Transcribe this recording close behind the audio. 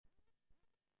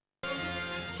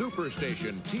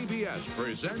Superstation TBS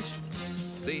presents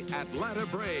the Atlanta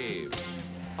Braves,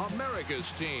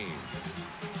 America's team.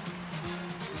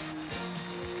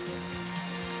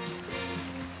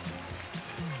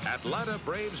 Atlanta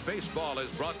Braves baseball is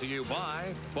brought to you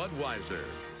by Budweiser.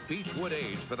 Beechwood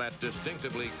Age for that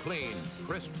distinctively clean,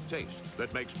 crisp taste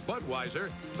that makes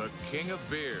Budweiser the king of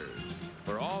beers.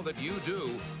 For all that you do,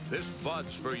 this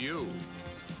Bud's for you.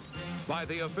 By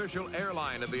the official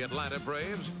airline of the Atlanta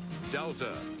Braves,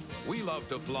 Delta. We love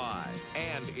to fly,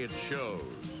 and it shows.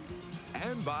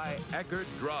 And by Eckerd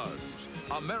Drugs,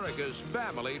 America's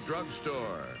family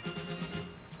drugstore.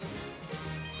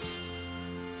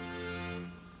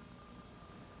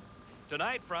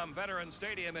 Tonight from Veterans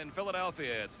Stadium in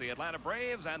Philadelphia, it's the Atlanta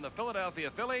Braves and the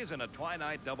Philadelphia Phillies in a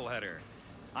twilight doubleheader.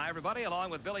 Hi, everybody.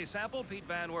 Along with Billy Sample, Pete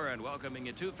Van Weren welcoming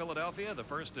you to Philadelphia. The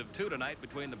first of two tonight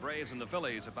between the Braves and the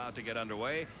Phillies about to get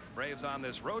underway. Braves on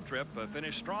this road trip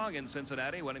finished strong in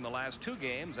Cincinnati, winning the last two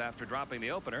games after dropping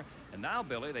the opener. And now,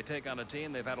 Billy, they take on a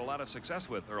team they've had a lot of success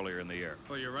with earlier in the year.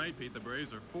 Well, you're right, Pete. The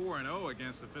Braves are 4-0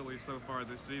 against the Phillies so far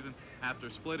this season after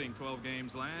splitting 12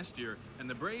 games last year. And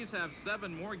the Braves have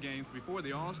 7 more games before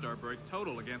the All-Star break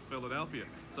total against Philadelphia.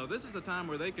 So this is a time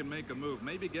where they can make a move,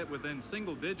 maybe get within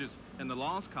single digits in the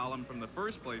loss column from the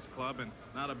first place club, and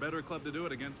not a better club to do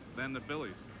it against than the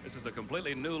Phillies. This is a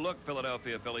completely new look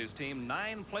Philadelphia Phillies team.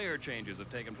 9 player changes have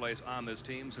taken place on this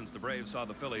team since the Braves saw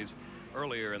the Phillies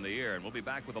earlier in the year. And we'll be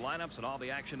back with the lineups and all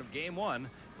the action of Game 1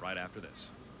 right after this.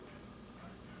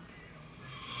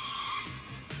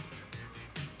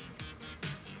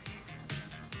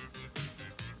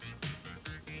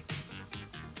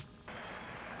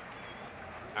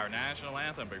 Our national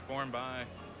anthem performed by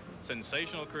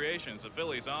Sensational Creations. The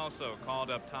Phillies also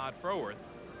called up Todd Froworth,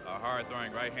 a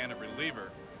hard-throwing right-handed reliever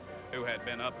who had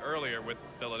been up earlier with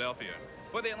Philadelphia.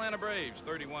 For the Atlanta Braves,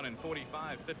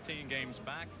 31-45, 15 games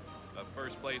back of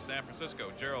first place San Francisco.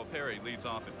 Gerald Perry leads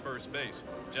off at first base.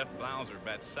 Jeff Blauser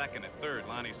bats second at third.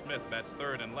 Lonnie Smith bats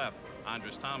third and left.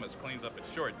 Andres Thomas cleans up at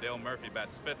short. Dale Murphy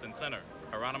bats fifth and center.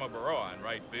 Geronimo Barroa in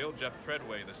right field. Jeff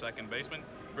Treadway, the second baseman.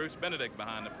 Bruce Benedict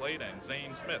behind the plate, and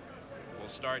Zane Smith will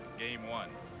start Game 1.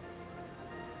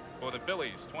 For the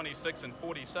Phillies,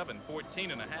 26-47,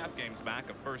 14 and a half games back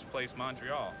of first place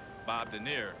Montreal. Bob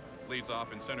Denier leads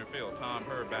off in center field. Tom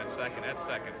Herr bats second at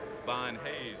second. Von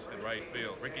Hayes in right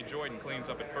field. Ricky Jordan cleans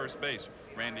up at first base.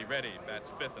 Randy Reddy bats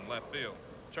fifth in left field.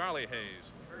 Charlie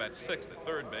Hayes bats sixth at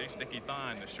third base. Dickie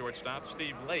Thine, the shortstop.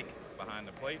 Steve Lake behind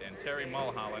the plate, and Terry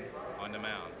Mulholland on the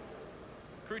mound.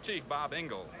 Crew chief Bob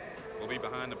Engel will be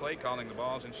behind the plate calling the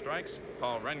balls and strikes.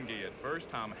 Paul Runge at first,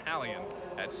 Tom Hallion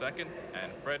at second,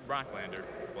 and Fred Brocklander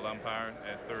will umpire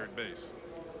at third base.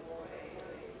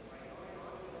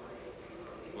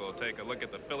 We'll take a look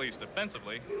at the Phillies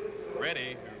defensively.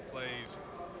 Reddy, who plays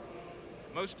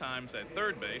most times at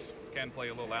third base, can play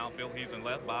a little outfield. He's in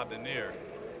left. Bob Denier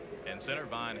in center.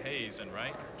 Von Hayes in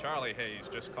right. Charlie Hayes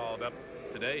just called up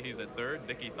today. He's at third.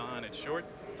 Dickie Thine at short.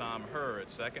 Tom Herr at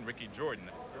second. Ricky Jordan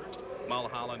at first.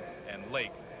 Mulholland and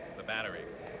Lake, the battery.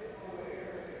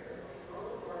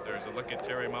 There's a look at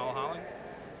Terry Mulholland,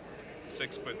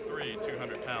 6'3",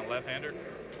 200-pound left-hander.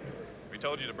 We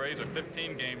told you the Braves are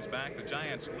 15 games back. The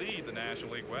Giants lead the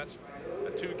National League West,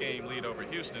 a 2-game lead over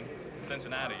Houston.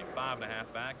 Cincinnati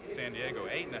 5.5 back, San Diego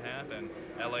 8.5, and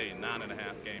LA 9.5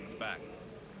 games back.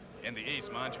 In the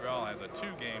East, Montreal has a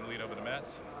 2-game lead over the Mets,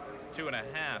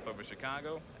 2.5 over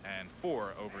Chicago, and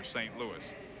 4 over St. Louis.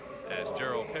 As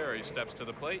Gerald Perry steps to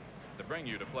the plate to bring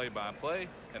you to play-by-play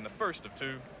in the first of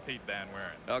two, Pete Van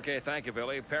Weren. Okay, thank you,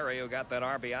 Billy. Perry, who got that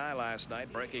RBI last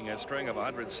night, breaking a string of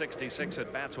 166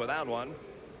 at-bats without one,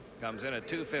 comes in at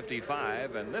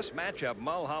 255. And this matchup,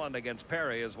 Mulholland against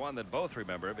Perry, is one that both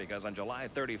remember because on July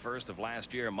 31st of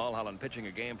last year, Mulholland pitching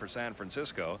a game for San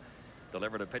Francisco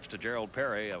delivered a pitch to Gerald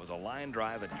Perry. It was a line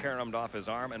drive that caromed off his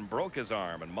arm and broke his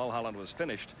arm, and Mulholland was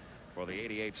finished for the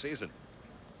 '88 season.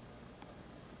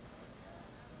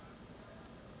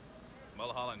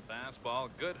 Mulholland fastball,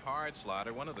 good hard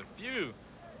slider, one of the few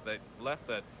that left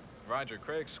that Roger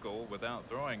Craig school without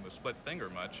throwing the split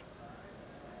finger much.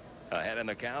 Ahead in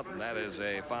the count, and that is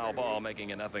a foul ball,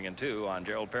 making it 0-2 on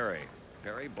Gerald Perry.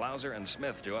 Perry, Blauser, and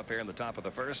Smith due up here in the top of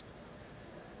the first.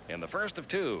 In the first of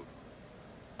two,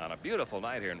 on a beautiful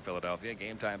night here in Philadelphia,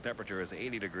 game time temperature is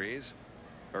 80 degrees,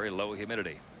 very low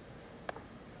humidity.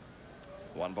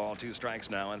 1 ball, 2 strikes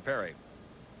now on Perry.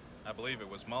 I believe it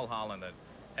was Mulholland that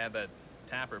had that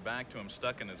tapper back to him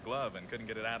stuck in his glove and couldn't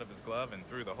get it out of his glove and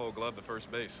threw the whole glove to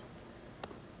first base.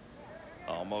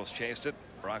 Almost chased it.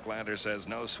 Brocklander says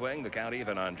no swing. The count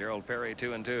even on Gerald Perry,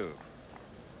 2-2.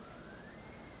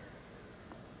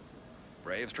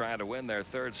 Braves trying to win their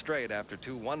third straight after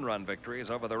 2 one-run victories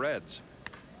over the Reds.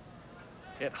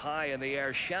 Hit high in the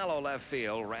air, shallow left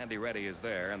field. Randy Reddy is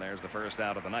there, and there's the first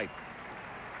out of the night.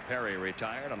 Perry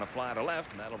retired on a fly to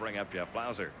left, and that'll bring up Jeff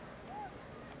Blauser.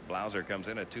 Blauser comes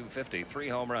in at 250, 3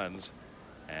 home runs,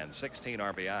 and 16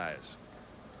 RBIs.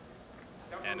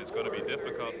 And it's going to be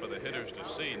difficult for the hitters to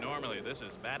see. Normally, this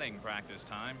is batting practice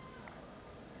time.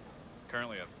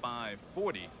 Currently a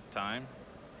 5:40 time.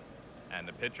 And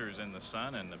the pitcher's in the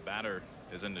sun, and the batter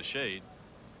is in the shade.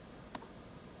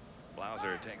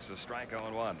 Blauser takes a strike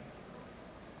 0-1.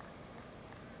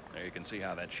 There you can see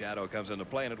how that shadow comes into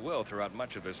play, and it will throughout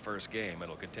much of this first game.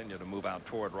 It'll continue to move out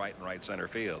toward right and right center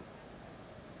field.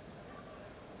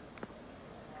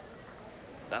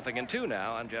 0-2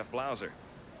 now on Jeff Blauser.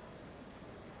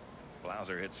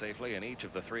 Blauser hit safely in each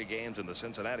of the 3 games in the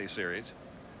Cincinnati series.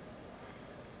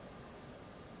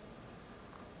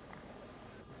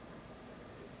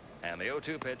 And the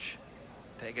 0-2 pitch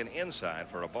taken inside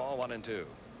for a ball, 1-2.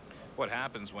 What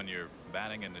happens when you're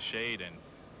batting in the shade and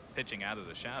pitching out of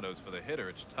the shadows for the hitter?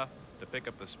 It's tough to pick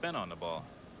up the spin on the ball.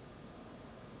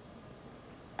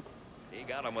 He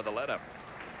got him with a let-up.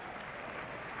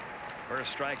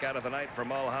 First strikeout of the night for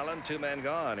Mulholland. 2 men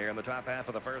gone here in the top half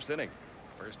of the first inning.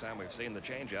 First time we've seen the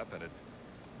changeup, and it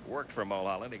worked for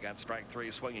Mulholland. He got strike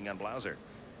 3 swinging on Blauser.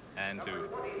 And to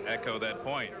echo that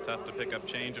point, tough to pick up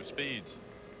change of speeds.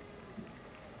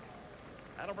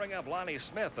 That'll bring up Lonnie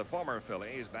Smith, the former Philly.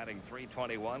 He's batting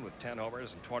 .321 with 10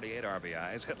 homers and 28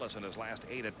 RBIs. Hitless in his last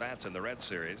 8 at-bats in the Red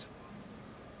Series.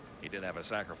 He did have a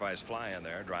sacrifice fly in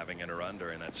there, driving in a run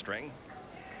during that string.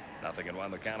 0-1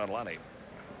 the count on Lonnie.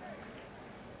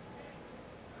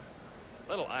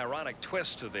 Little ironic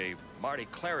twist to the Marty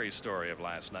Clary story of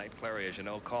last night. Clary, as you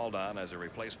know, called on as a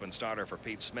replacement starter for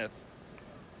Pete Smith,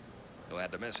 who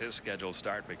had to miss his scheduled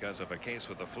start because of a case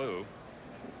with the flu.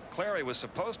 Clary was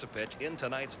supposed to pitch in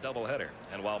tonight's doubleheader,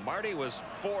 and while Marty was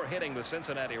hitting the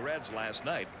Cincinnati Reds last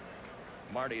night,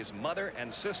 Marty's mother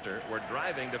and sister were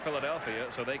driving to Philadelphia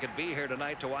so they could be here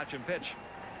tonight to watch him pitch.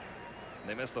 And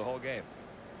they missed the whole game.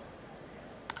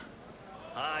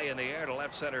 High in the air to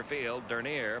left center field,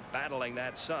 Dernier battling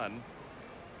that sun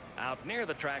out near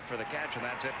the track for the catch, and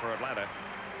that's it for Atlanta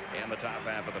in the top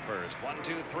half of the first. 1,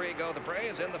 2, 3 go the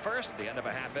Braves in the first. At the end of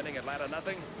a half inning, Atlanta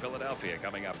 0. Philadelphia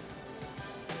coming up.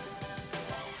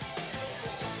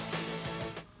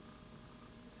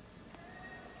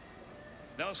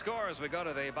 No score as we go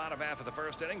to the bottom half of the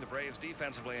first inning. The Braves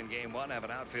defensively in game 1 have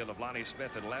an outfield of Lonnie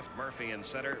Smith in left, Murphy in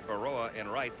center, Baroa in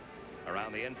right.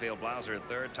 Around the infield, Blauser at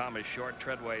third, Thomas short,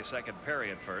 Treadway second, Perry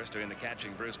at first, doing the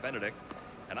catching Bruce Benedict.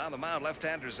 And on the mound,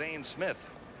 left-hander Zane Smith,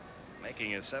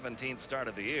 making his 17th start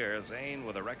of the year. Zane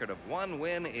with a record of 1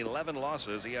 win, 11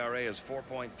 losses. ERA is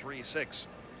 4.36.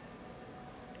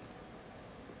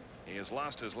 He has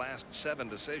lost his last 7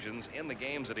 decisions in the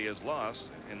games that he has lost.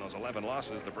 In those 11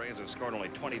 losses, the Braves have scored only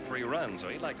 23 runs. So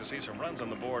he'd like to see some runs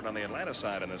on the board on the Atlanta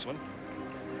side in this one.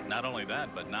 Not only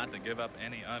that, but not to give up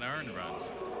any unearned runs.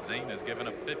 Zane has given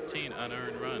up 15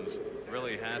 unearned runs.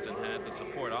 Really hasn't had the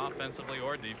support offensively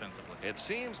or defensively. It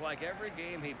seems like every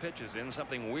game he pitches in,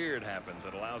 something weird happens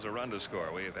that allows a run to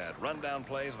score. We've had rundown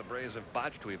plays the Braves have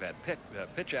botched. We've had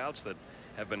pitch outs that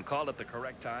have been called at the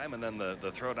correct time, and then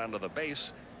the throw down to the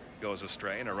base goes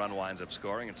astray and a run winds up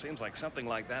scoring. It seems like something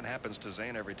like that happens to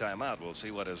Zane every time out. We'll see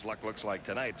what his luck looks like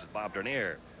tonight. Bob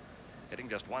Dernier hitting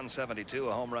just .172,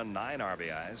 a home run, 9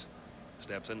 RBIs.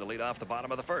 Steps in to lead off the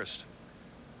bottom of the first.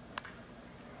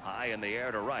 High in the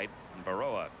air to right, and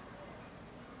Baroa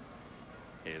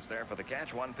is there for the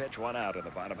catch. 1 pitch, 1 out in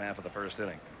the bottom half of the first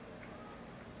inning.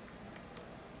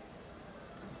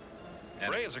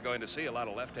 Braves are going to see a lot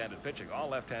of left-handed pitching, all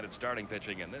left-handed starting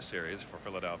pitching in this series for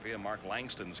Philadelphia. Mark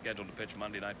Langston scheduled to pitch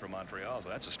Monday night for Montreal, so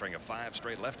that's a string of 5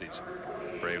 straight lefties.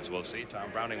 Braves will see. Tom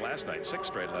Browning last night, 6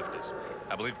 straight lefties.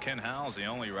 I believe Ken Howell's the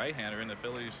only right-hander in the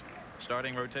Phillies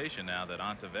starting rotation now that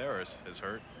Ontiveros is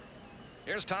hurt.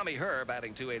 Here's Tommy Herr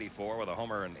batting .284 with a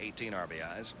homer and 18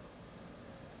 RBIs.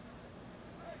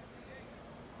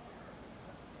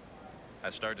 I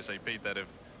started to say, Pete, that if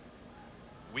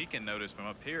we can notice from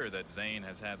up here that Zane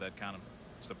has had that kind of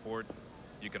support,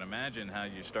 you can imagine how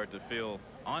you start to feel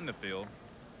on the field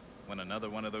when another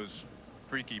one of those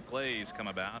freaky plays come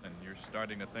about and you're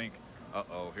starting to think,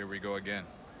 uh-oh, here we go again.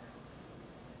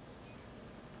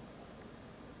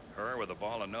 Herr with a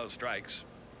ball and no strikes.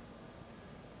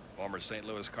 Former St.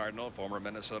 Louis Cardinal, former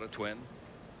Minnesota Twin.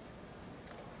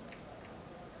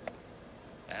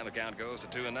 And the count goes to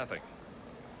 2-0.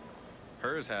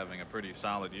 Herr's having a pretty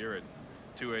solid year at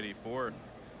 .284.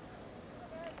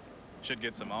 Should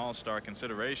get some all-star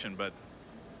consideration, but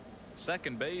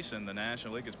second base in the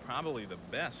National League is probably the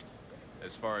best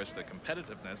as far as the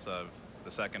competitiveness of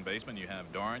the second baseman. You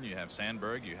have Doran, you have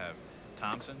Sandberg, you have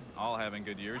Thompson, all having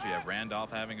good years. You have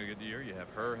Randolph having a good year. You have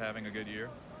Herr having a good year.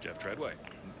 Jeff Treadway.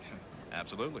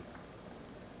 Absolutely.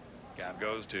 Count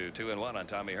goes to 2-1 on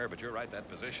Tommy Herr, but you're right, that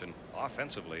position,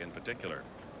 offensively in particular,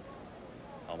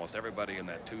 almost everybody in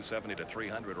that 270 to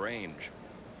 300 range.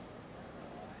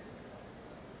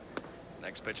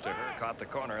 Next pitch to Herr, caught the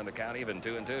corner, and the count even,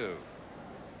 2-2.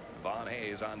 Vaughn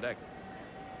Hayes on deck.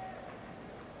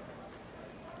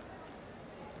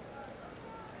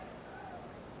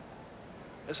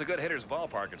 This is a good hitter's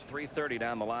ballpark. It's 330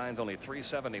 down the lines, only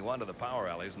 371 to the power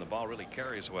alleys, and the ball really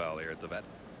carries well here at the vet.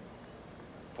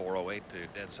 408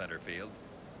 to dead center field.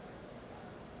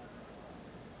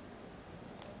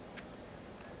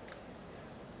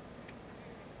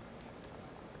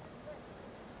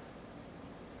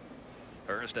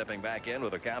 Herr stepping back in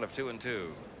with a count of 2-2.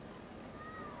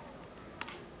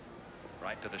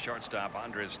 Right to the shortstop,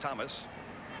 Andres Thomas.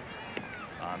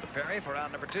 On to Perry for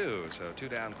out number 2. So 2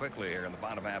 down quickly here in the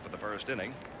bottom half of the first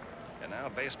inning. And now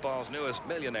baseball's newest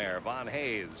millionaire, Vaughn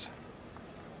Hayes,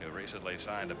 who recently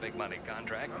signed a big money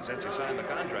contract. And since he signed the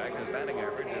contract, his batting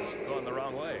average is going the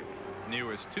wrong way.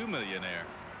 Newest 2 millionaire.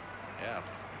 Yeah.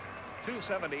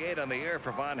 278 on the year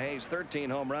for Vaughn Hayes. 13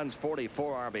 home runs,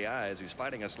 44 RBIs. He's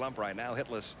fighting a slump right now,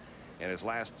 hitless in his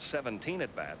last 17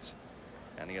 at-bats.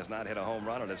 And he has not hit a home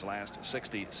run in his last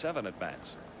 67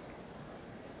 at-bats.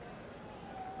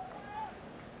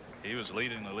 He was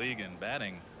leading the league in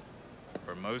batting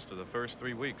for most of the first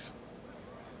 3 weeks.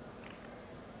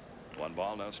 1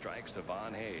 ball, no strikes to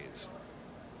Vaughn Hayes.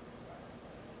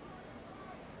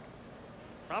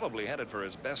 Probably headed for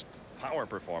his best power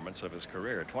performance of his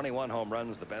career. 21 home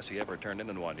runs, the best he ever turned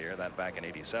in 1 year. That back in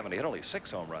 '87. He had only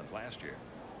 6 home runs last year.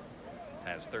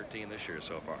 Has 13 this year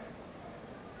so far.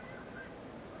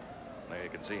 There you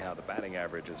can see how the batting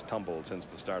average has tumbled since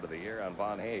the start of the year on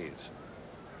Vaughn Hayes.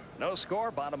 No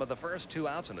score, bottom of the first, 2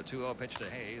 outs, and a 2-0 pitch to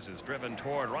Hayes is driven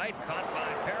toward right, caught by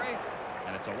Perry,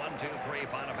 and it's a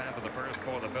 1-2-3 bottom half of the first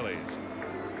for the Phillies.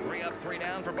 3 up, 3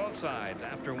 down for both sides.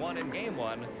 After 1 in game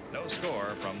 1, no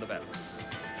score from the vet.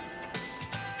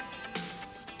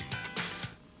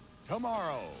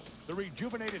 Tomorrow, the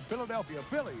rejuvenated Philadelphia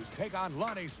Phillies take on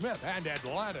Lonnie Smith and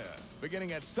Atlanta,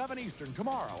 beginning at 7 Eastern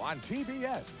tomorrow on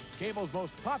TBS, cable's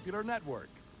most popular network.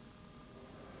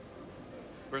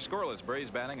 For scoreless,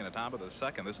 Braves batting in the top of the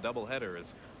second. This doubleheader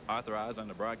is authorized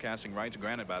under broadcasting rights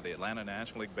granted by the Atlanta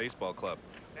National League Baseball Club.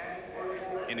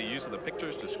 Any use of the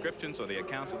pictures, descriptions, or the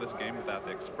accounts of this game without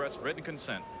the express written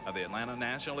consent of the Atlanta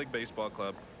National League Baseball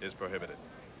Club is prohibited.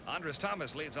 Andres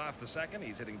Thomas leads off the second.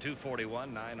 He's hitting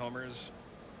 .241, 9 homers,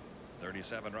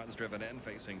 37 runs driven in,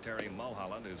 facing Terry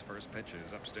Mulholland, whose first pitch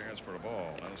is upstairs for a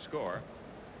ball. No score.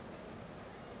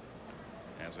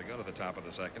 As we go to the top of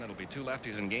the second, it'll be 2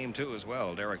 lefties in game 2 as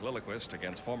well. Derek Lilliquist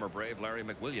against former Brave Larry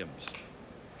McWilliams.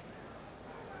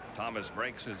 Thomas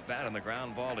breaks his bat, and the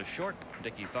ground ball is short.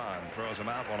 Dickie Thon throws him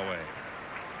out 1 away.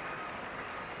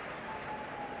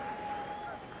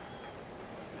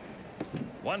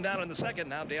 One down in the second.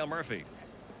 Now Dale Murphy.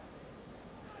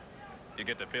 You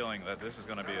get the feeling that this is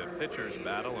going to be a pitcher's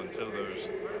battle until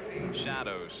those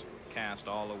shadows cast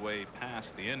all the way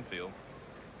past the infield.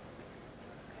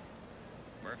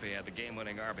 Murphy had the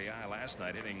game-winning RBI last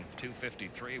night, hitting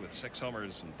 .253 with 6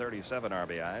 homers and 37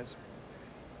 RBIs.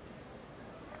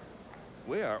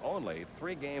 We are only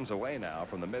 3 games away now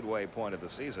from the midway point of the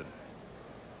season.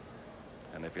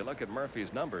 And if you look at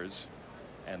Murphy's numbers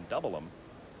and double them,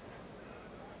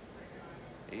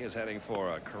 he is heading for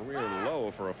a career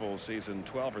low for a full season,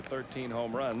 12 or 13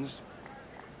 home runs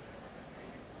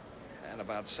and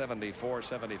about 74,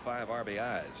 75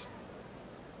 RBIs.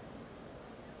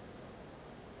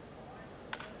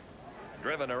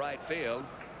 Driven to right field,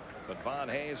 but Vaughn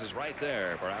Hayes is right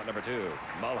there for out number 2.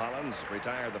 Mulholland's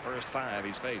retired the first 5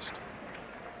 he's faced.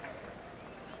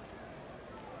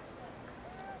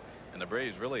 And the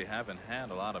Braves really haven't had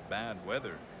a lot of bad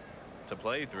weather to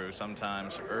play through.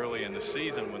 Sometimes early in the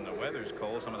season when the weather's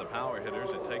cold, some of the power hitters,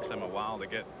 it takes them a while to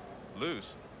get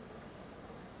loose.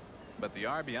 But the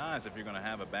RBIs, if you're going to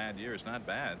have a bad year, it's not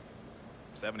bad.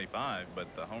 75,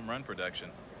 but the home run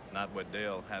production, not what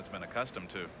Dale has been accustomed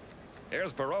to.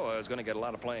 Here's Baroa, who's going to get a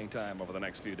lot of playing time over the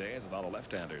next few days with all the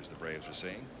left-handers the Braves are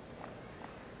seeing.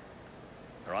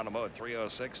 Geronimo at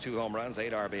 .306, 2 home runs,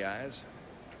 8 RBIs.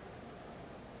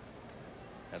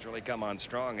 Has really come on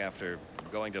strong after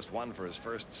going just 1 for his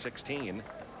first 16.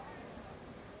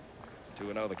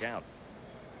 2-0 the count.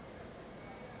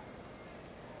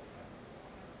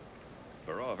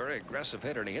 Baroa, a very aggressive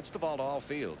hitter, and he hits the ball to all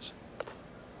fields.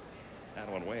 That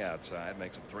one way outside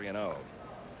makes it 3-0.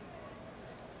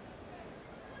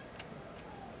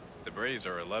 The Braves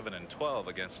are 11-12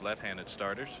 against left-handed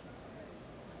starters.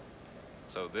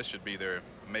 So this should be their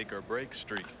make or break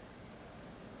streak.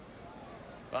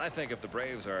 Well, I think if the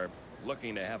Braves are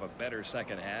looking to have a better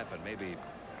second half and maybe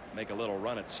make a little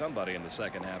run at somebody in the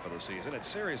second half of the season, it's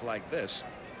series like this,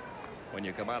 when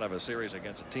you come out of a series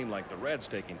against a team like the Reds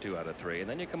taking 2 out of 3, and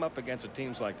then you come up against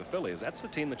teams like the Phillies, that's the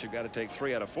team that you've got to take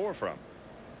 3 out of 4 from.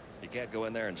 You can't go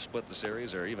in there and split the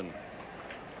series or even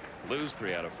lose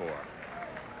 3 out of 4.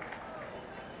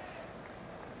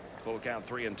 Full count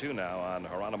 3-2 now on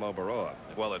Geronimo Baroa.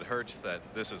 Well, it hurts that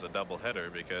this is a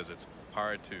doubleheader because it's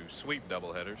hard to sweep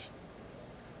doubleheaders.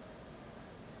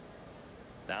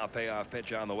 Now a payoff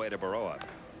pitch on the way to Baroa.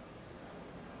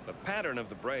 The pattern of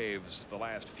the Braves the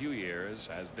last few years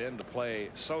has been to play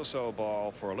so-so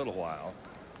ball for a little while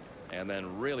and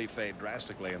then really fade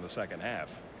drastically in the second half.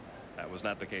 That was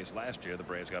not the case last year. The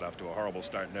Braves got off to a horrible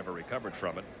start and never recovered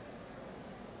from it.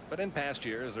 But in past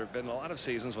years, there have been a lot of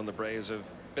seasons when the Braves have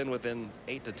been within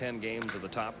 8 to 10 games of the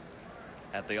top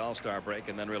at the All-Star break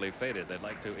and then really faded. They'd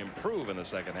like to improve in the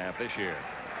second half this year.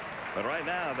 But right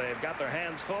now, they've got their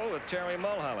hands full with Terry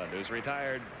Mulholland, who's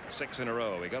retired 6 in a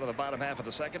row. We go to the bottom half of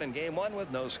the second in game 1 with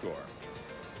no score.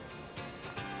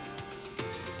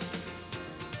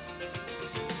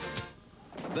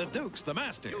 The Duke's the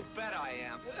master. You bet I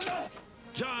am.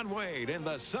 John Wade and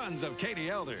the Sons of Katie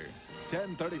Elder.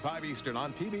 10:35 Eastern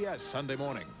on TBS Sunday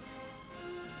morning.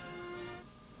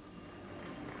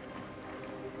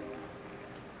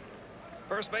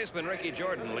 First baseman Ricky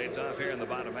Jordan leads off here in the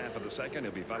bottom half of the second.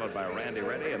 He'll be followed by Randy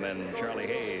Reddy and then Charlie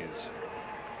Hayes.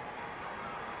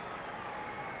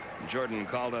 Jordan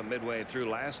called up midway through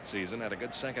last season. Had a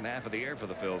good second half of the year for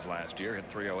the Phils last year.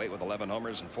 Hit .308 with 11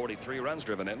 homers and 43 runs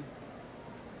driven in.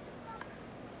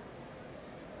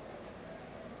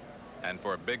 And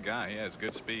for a big guy, he has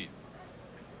good speed.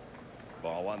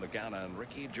 Ball 1 the count on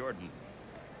Ricky Jordan.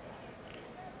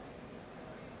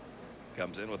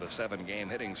 Comes in with a 7-game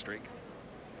hitting streak.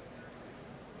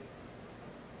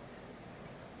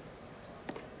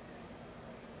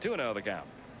 Two 2-0 the count.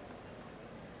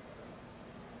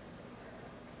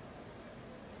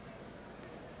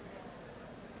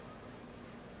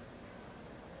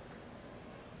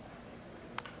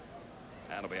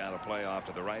 That'll be out of play off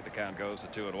to the right. The count goes to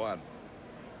 2-1.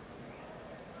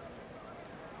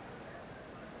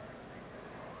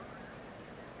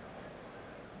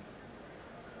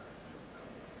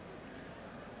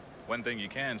 One thing you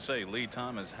can say, Lee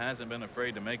Thomas hasn't been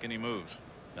afraid to make any moves.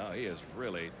 No, he has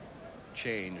really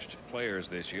changed players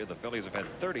this year. The Phillies have had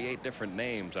 38 different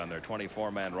names on their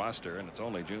 24-man roster, and it's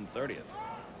only June 30th.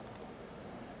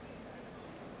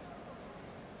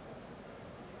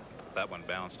 That one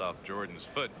bounced off Jordan's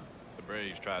foot. The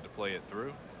Braves tried to play it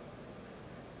through.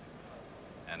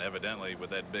 And evidently, with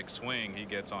that big swing, he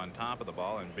gets on top of the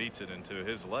ball and beats it into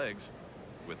his legs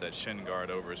with that shin guard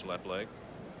over his left leg.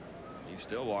 He's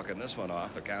still walking this one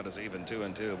off. The count is even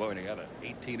 2-2. Boy, when you got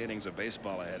 18 innings of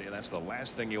baseball ahead of you, that's the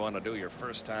last thing you want to do your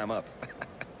first time up.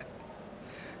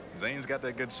 Zane's got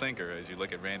that good sinker as you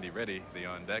look at Randy Reddy, the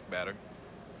on-deck batter.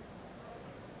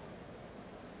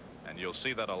 And you'll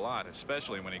see that a lot,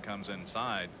 especially when he comes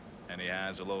inside and he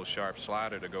has a little sharp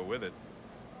slider to go with it.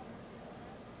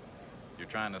 You're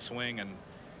trying to swing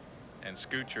and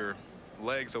scoot your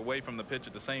legs away from the pitch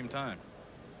at the same time.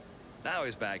 Now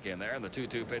he's back in there, and the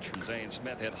 2-2 pitch from Zane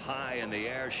Smith hit high in the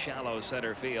air, shallow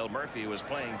center field. Murphy was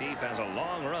playing deep, has a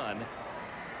long run,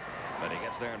 but he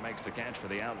gets there and makes the catch for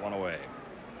the out, 1 away.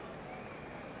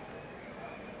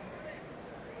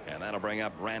 And that'll bring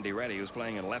up Randy Reddy, who's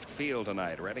playing in left field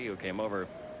tonight. Reddy, who came over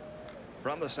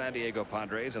from the San Diego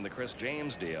Padres in the Chris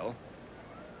James deal,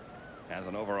 has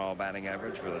an overall batting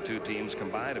average for the two teams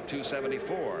combined of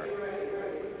 .274.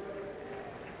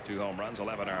 2 home runs,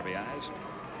 11 RBIs.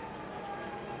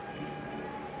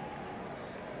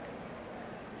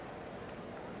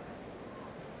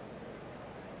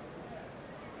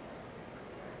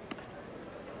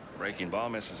 Breaking ball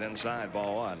misses inside,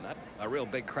 ball 1. Not a real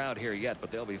big crowd here yet,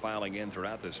 but they'll be filing in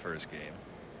throughout this first game.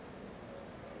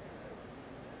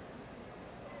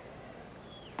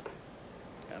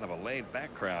 Kind of a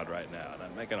laid-back crowd right now,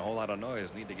 not making a whole lot of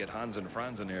noise. Need to get Hans and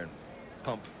Franz in here and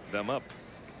pump them up.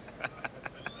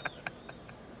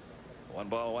 1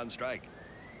 ball, 1 strike.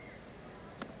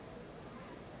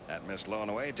 That missed low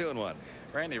and away, 2-1.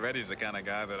 Randy Reddy's the kind of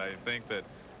guy that I think that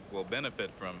will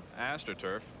benefit from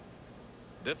AstroTurf.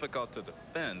 Difficult to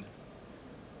defend.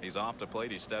 He's off the plate.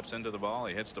 He steps into the ball.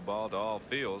 He hits the ball to all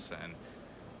fields. And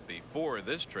before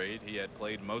this trade, he had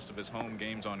played most of his home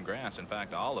games on grass. In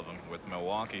fact, all of them with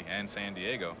Milwaukee and San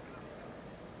Diego.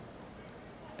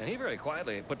 And he very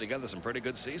quietly put together some pretty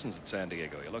good seasons at San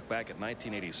Diego. You look back at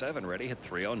 1987, Reddy hit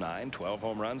 .309, 12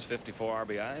 home runs, 54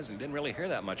 RBIs, and you didn't really hear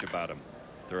that much about him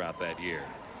throughout that year.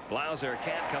 Blauser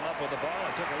can't come up with the ball.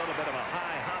 It took a little bit of a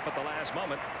high hop at the last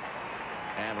moment.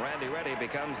 And Randy Reddy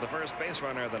becomes the first base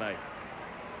runner of the night.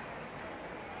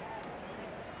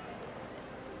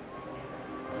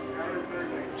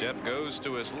 Jeff goes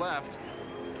to his left.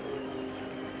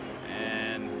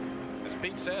 And as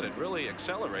Pete said, it really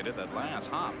accelerated that last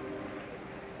hop.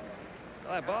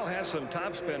 Well, that ball has some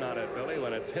topspin on it, Billy.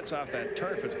 When it hits off that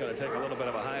turf, it's going to take a little bit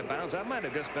of a high bounce. That might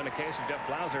have just been a case of Jeff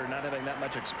Blauser not having that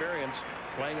much experience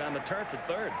playing on the turf at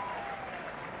third.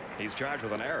 He's charged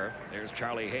with an error. There's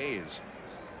Charlie Hayes.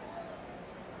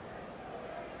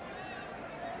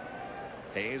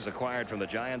 Hayes, acquired from the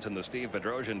Giants in the Steve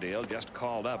Bedrosian deal, just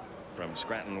called up from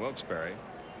Scranton Wilkes-Barre.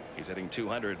 He's hitting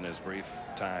 .200 in his brief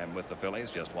time with the Phillies,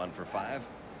 just 1 for 5.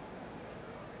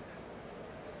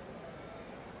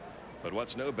 But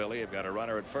what's new, Billy? You've got a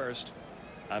runner at first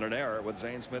on an error with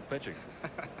Zane Smith pitching.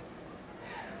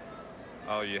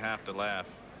 Oh, you have to laugh.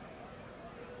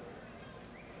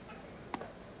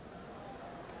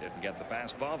 Didn't get the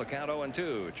fastball. The count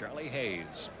 0-2. Charlie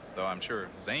Hayes. Though I'm sure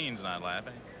Zane's not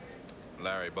laughing.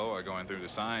 Larry Boa going through the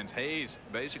signs. Hayes,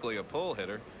 basically a pull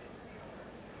hitter.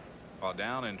 While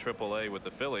down in AAA with the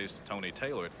Phillies, Tony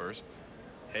Taylor at first,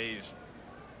 Hayes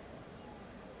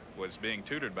was being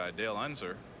tutored by Dale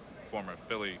Unser, former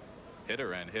Philly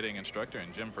hitter and hitting instructor,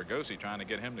 and Jim Fregosi, trying to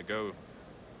get him to go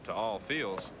to all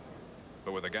fields.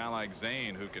 But with a guy like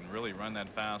Zane, who can really run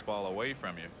that fastball away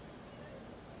from you,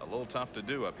 a little tough to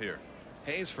do up here.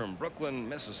 Hayes from Brooklyn,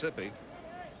 Mississippi.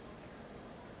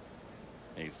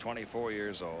 He's 24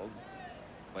 years old.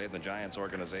 Played in the Giants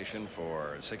organization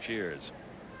for 6 years.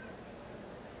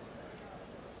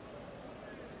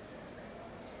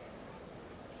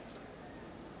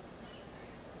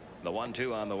 The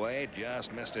 1-2 on the way,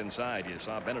 just missed inside. You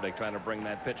saw Benedict trying to bring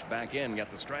that pitch back in,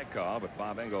 get the strike call, but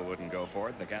Bob Engel wouldn't go for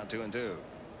it. The count 2-2.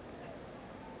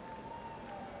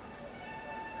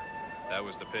 That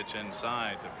was the pitch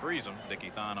inside to freeze him.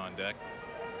 Dickie Thon on deck.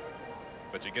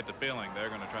 But you get the feeling they're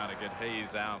going to try to get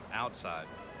Hayes out outside.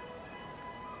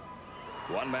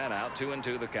 1 man out,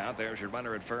 2-2 the count. There's your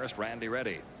runner at first, Randy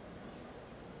Reddy.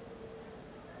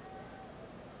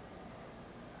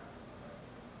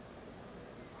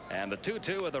 And the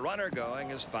 2-2 with the runner going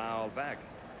is fouled back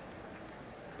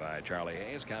by Charlie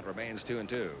Hayes. Count remains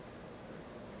 2-2.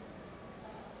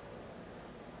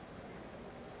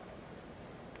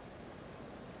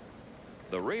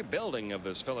 The rebuilding of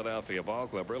this Philadelphia ball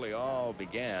club really all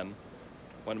began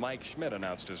when Mike Schmidt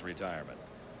announced his retirement.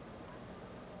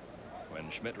 When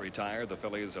Schmidt retired, the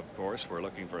Phillies, of course, were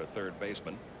looking for a third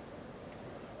baseman.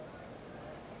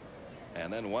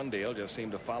 And then one deal just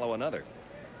seemed to follow another.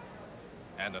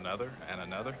 And another, and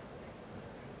another.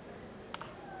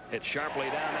 Hit sharply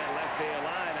down that left field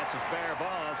line. That's a fair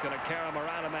ball. It's going to carry him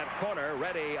around in that corner.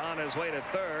 Reddy on his way to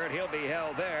third. He'll be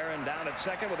held there and down at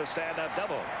second with a stand-up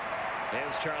double.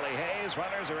 Here's Charlie Hayes.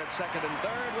 Runners are at second and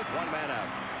third with 1 man out.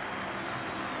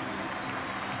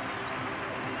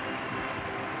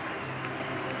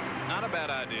 Not a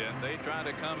bad idea. They tried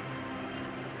to come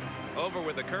over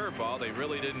with a curveball. They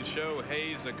really didn't show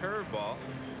Hayes a curveball.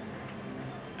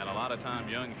 And a lot of time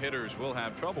young hitters will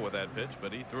have trouble with that pitch,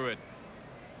 but he threw it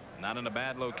not in a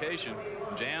bad location.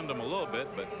 Jammed him a little bit,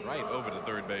 but right over the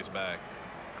third base bag.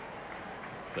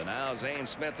 So now Zane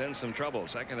Smith in some trouble.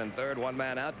 Second and third, 1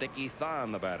 man out. Dickie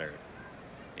Thon, the batter.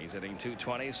 He's hitting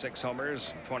 .220, 6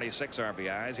 homers, 26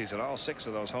 RBIs. He's hit all 6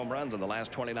 of those home runs in the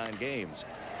last 29 games.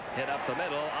 Hit up the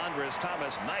middle. Andres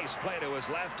Thomas, nice play to his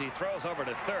left. He throws over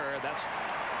to third. That's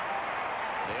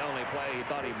the only play he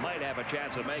thought he might have a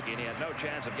chance of making. He had no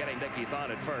chance of getting Dickie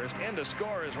Thon at first. In to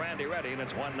score is Randy Reddy, and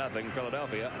it's 1-0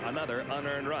 Philadelphia. Another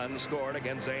unearned run scored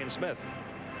against Zane Smith.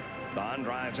 Thon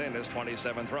drives in his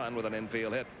 27th run with an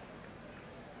infield hit.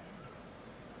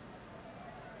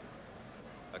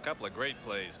 A couple of great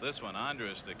plays. This one,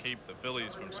 Andres, to keep the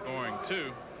Phillies from scoring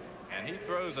 2. And he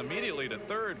throws immediately to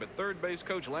third, but third base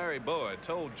coach Larry Boa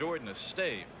told Jordan to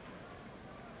stay.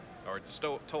 Or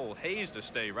told Hayes to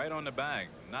stay right on the bag,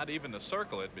 not even to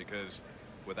circle it, because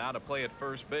without a play at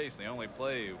first base, the only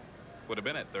play would have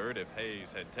been at third if Hayes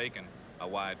had taken a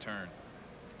wide turn.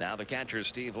 Now the catcher,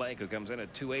 Steve Lake, who comes in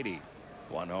at .280.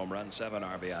 1 home run, 7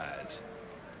 RBIs.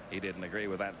 He didn't agree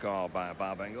with that call by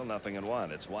Bob Engel.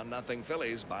 0-1. It's 1-0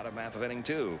 Phillies, bottom half of inning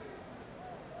 2.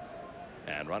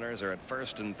 And runners are at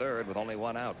first and third with only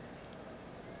 1 out.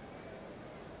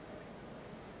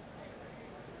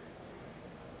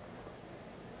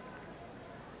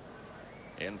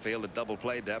 Infield at double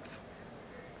play depth.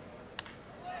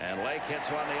 And Lake hits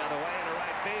one the other way into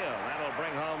right field. That'll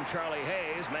bring home Charlie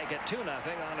Hayes, make it 2-0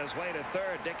 on his way to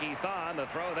third. Dickie Thon. The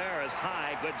throw there is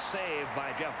high. Good save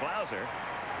by Jeff Blauser.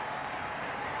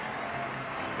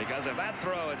 Because if that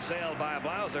throw had sailed by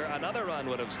Blauser, another run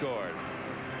would have scored.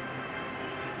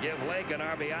 Give Lake an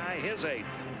RBI, his 8th.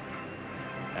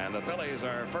 And the Phillies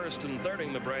are first and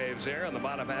thirding the Braves here in the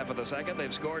bottom half of the second.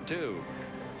 They've scored 2.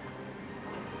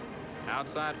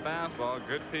 Outside fastball.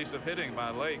 Good piece of hitting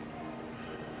by Lake.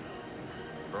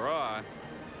 Barra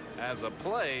as a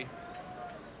play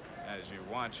as you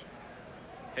watch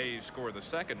Hayes score the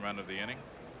second run of the inning.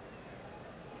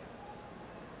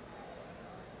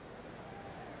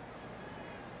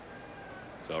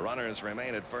 So runners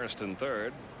remain at first and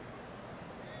third.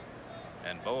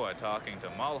 And Boa talking to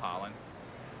Mulholland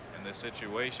in this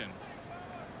situation.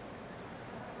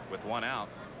 With 1 out,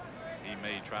 he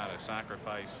may try to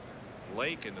sacrifice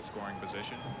Lake in the scoring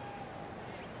position.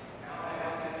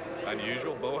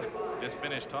 Unusual. Boa just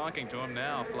finished talking to him,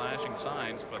 now flashing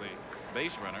signs for the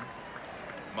base runner.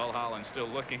 Mulholland still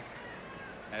looking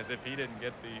as if he didn't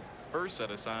get the first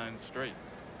set of signs straight.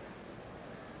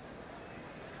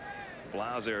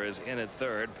 Blauser is in at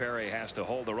third. Perry has to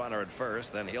hold the runner at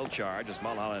first. Then he'll charge as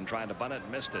Mulholland tried to bunt it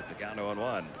and missed it. The count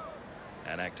 0-1.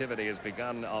 And activity has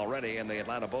begun already in the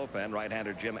Atlanta bullpen.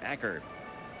 Right-hander Jim Acker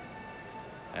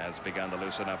has begun to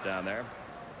loosen up down there.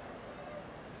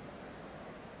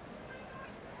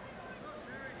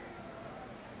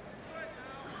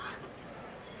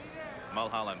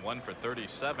 Mulholland 1 for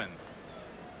 37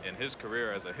 in his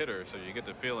career as a hitter, so you get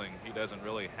the feeling he doesn't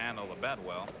really handle the bat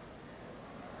well.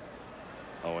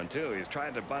 0-2. He's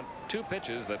tried to bunt 2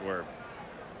 pitches that were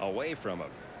away from him.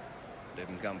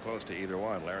 Didn't come close to either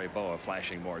one. Larry Boa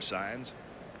flashing more signs.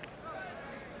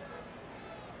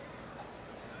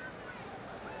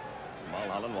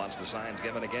 Mulholland wants the signs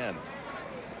given again.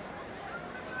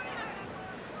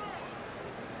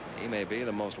 He may be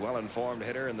the most well-informed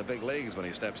hitter in the big leagues when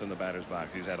he steps in the batter's box.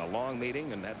 He's had a long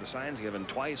meeting and had the signs given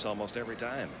twice almost every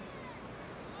time.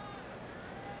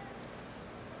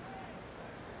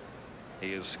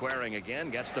 He is squaring again,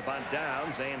 gets the bunt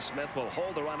down. Zane Smith will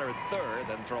hold the runner at third,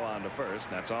 then throw on to first.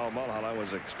 That's all Mulholland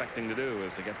was expecting to do,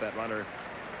 is to get that runner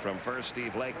from first,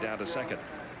 Steve Lake, down to second.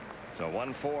 So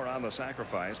 1-4 on the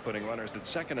sacrifice, putting runners at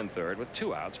second and third with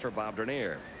 2 outs for Bob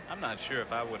Dernier. I'm not sure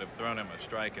if I would have thrown him a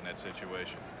strike in that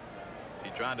situation.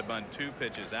 He tried to bunt 2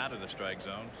 pitches out of the strike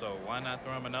zone, so why not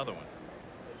throw him another one?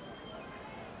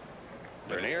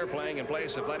 Dernier playing in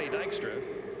place of Lenny Dykstra,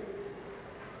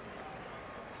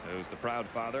 who's the proud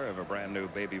father of a brand new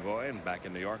baby boy and back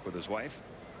in New York with his wife.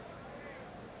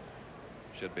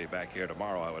 Should be back here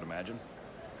tomorrow, I would imagine.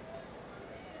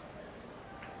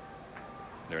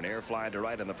 Dernier fly to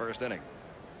right in the first inning.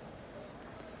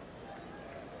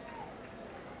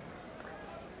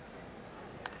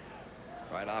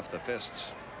 Right off the fists.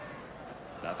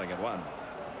 0-1.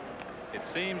 It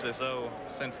seems as though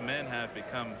since men have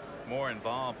become more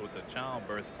involved with the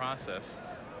childbirth process,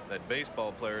 that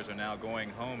baseball players are now going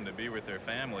home to be with their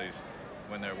families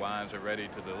when their wives are ready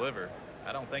to deliver.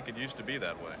 I don't think it used to be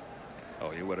that way.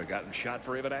 Oh, you would have gotten shot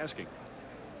for even asking.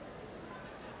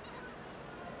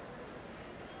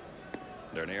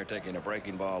 Dernier taking a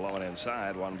breaking ball low and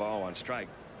inside. 1 ball, 1 strike.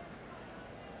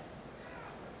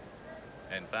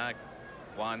 In fact,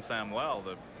 Juan Samuel,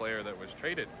 the player that was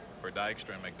traded for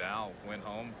Dykstra and McDowell, went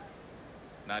home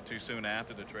not too soon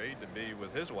after the trade to be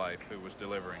with his wife, who was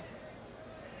delivering.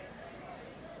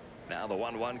 Now the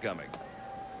 1-1 coming.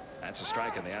 That's a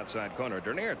strike in the outside corner.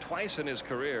 Dernier twice in his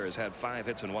career has had 5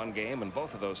 hits in 1 game, and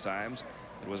both of those times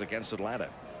it was against Atlanta.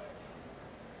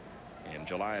 In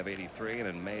July of '83 and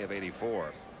in May of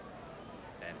 '84.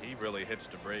 And he really hits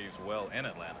the Braves well in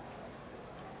Atlanta.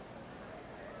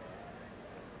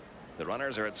 The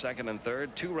runners are at second and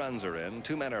third. 2 runs are in.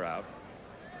 2 men are out.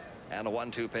 And a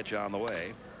 1-2 pitch on the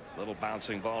way. Little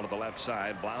bouncing ball to the left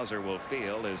side. Blauser will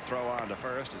field. His throw on to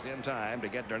first is in time to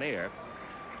get Dernier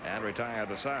and retire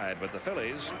the side. But the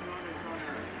Phillies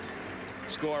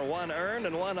score 1 earned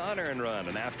and 1 unearned run.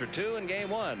 And after 2 in game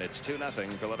 1, it's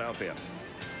 2-0 Philadelphia.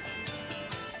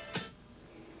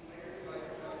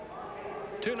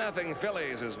 2-0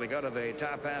 Phillies as we go to the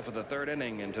top half of the 3rd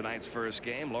inning in tonight's first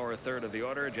game. Lower third of the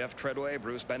order, Jeff Treadway,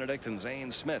 Bruce Benedict, and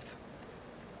Zane Smith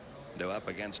due up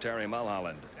against Terry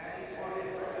Mulholland.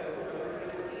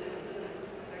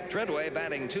 Treadway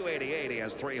batting .288. He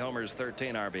has 3 homers,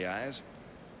 13 RBIs.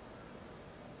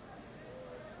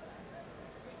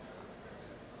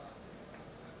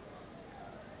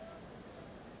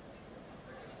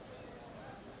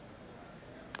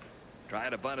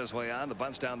 Trying to bunt his way on. The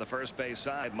bunt's down the first base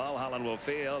side. Mulholland will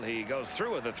field. He goes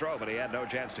through with the throw, but he had no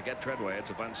chance to get Treadway. It's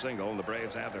a bunt single, and the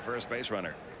Braves have their first base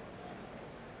runner.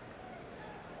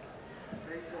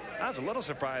 I was a little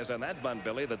surprised on that bunt,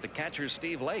 Billy, that the catcher,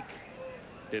 Steve Lake,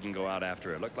 didn't go out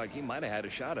after it. Looked like he might have had a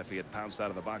shot if he had pounced out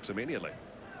of the box immediately.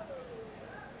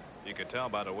 You could tell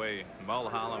by the way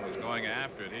Mulholland was going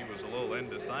after it. He was a little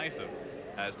indecisive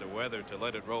as to whether to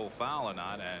let it roll foul or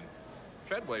not. And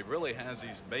Treadway really has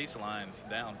these baselines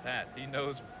down pat. He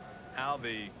knows how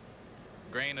the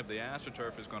grain of the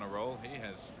AstroTurf is going to roll. He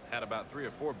has had about 3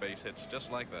 or 4 base hits just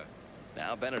like that.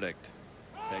 Now Benedict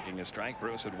taking a strike.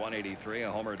 Bruce at 183,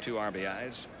 a homer, 2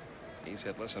 RBIs. He's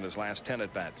hitless in his last 10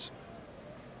 at bats.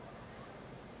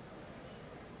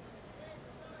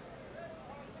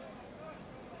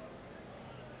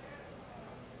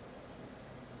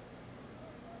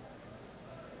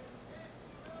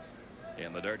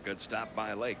 In the dirt, good stop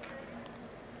by Lake.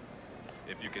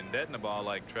 If you can deaden a ball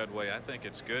like Treadway, I think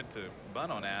it's good to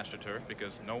bunt on AstroTurf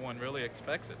because no one really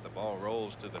expects it. The ball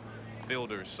rolls to the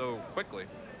fielders so quickly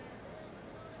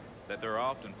that they're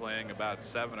often playing about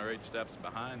 7 or 8 steps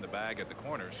behind the bag at the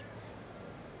corners.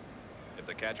 If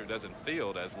the catcher doesn't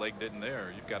field, as Lake didn't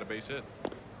there, you've got a base hit.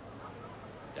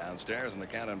 Downstairs, and the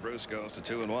count on Bruce goes to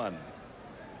 2-1.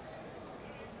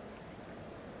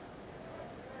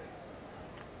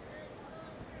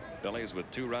 Phillies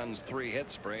with 2 runs, 3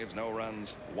 hits. Braves no runs,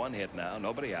 1 hit now.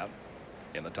 Nobody out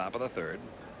in the top of the 3rd.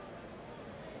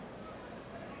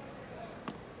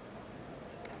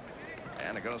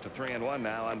 And it goes to 3-1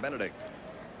 now on Benedict.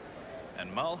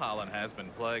 And Mulholland has been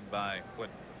plagued by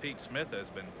what Pete Smith has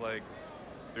been plagued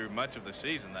through much of the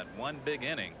season. That one big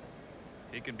inning,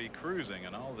 he can be cruising,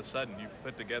 and all of a sudden you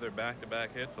put together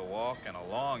back-to-back hits, a walk and a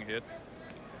long hit.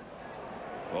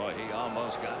 Boy, he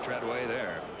almost got Treadway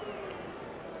there.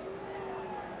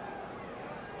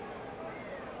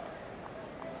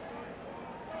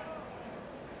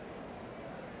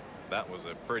 That was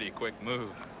a pretty quick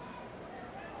move.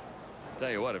 Tell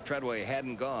you what, if Treadway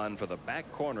hadn't gone for the back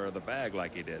corner of the bag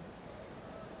like he did,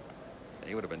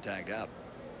 he would have been tagged out.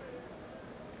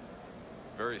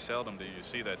 Very seldom do you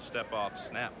see that step-off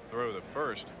snap throw to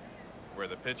first where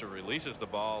the pitcher releases the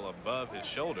ball above his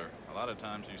shoulder. A lot of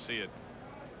times you see it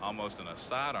almost in a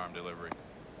sidearm delivery.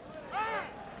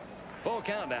 Full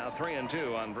count now,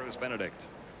 3-2 on Bruce Benedict.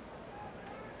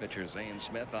 Pitcher Zane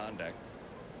Smith on deck.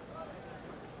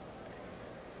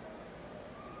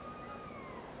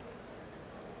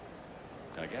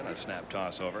 Again, a snap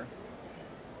toss over.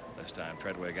 This time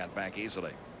Treadway got back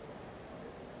easily.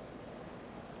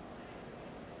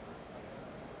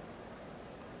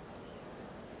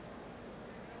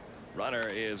 Runner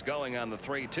is going on the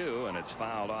 3-2, and it's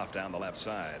fouled off down the left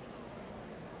side.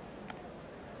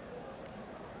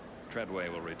 Treadway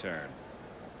will return.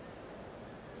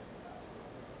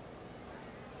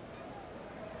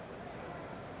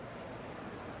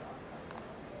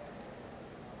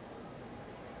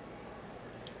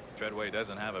 Treadway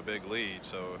doesn't have a big lead,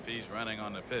 so if he's running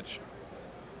on the pitch,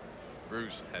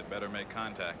 Bruce had better make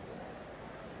contact.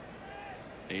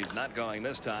 He's not going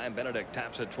this time. Benedict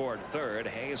taps it toward 3rd.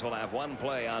 Hayes will have 1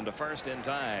 play on to 1st in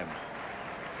time.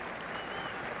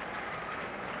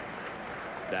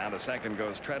 Down to 2nd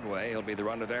goes Treadway. He'll be the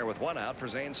runner there with 1 out for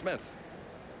Zane Smith.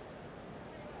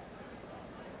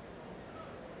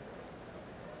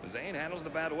 Zane handles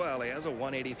the bat well. He has a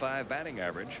 185 batting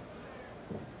average.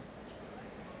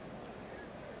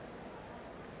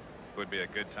 Would be a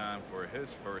good time for his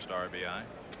first RBI.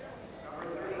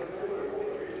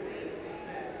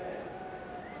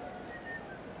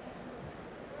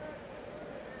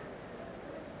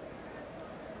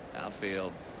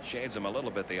 Outfield shades him a little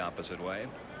bit the opposite way.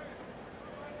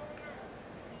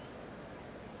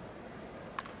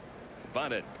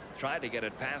 Bunted. Tried to get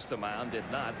it past the mound. Did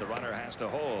not. The runner has to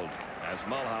hold as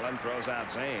Mulholland throws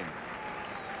out Zane.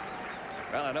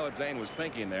 Well, I know what Zane was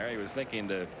thinking there. He was thinking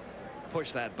to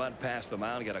push that bunt past the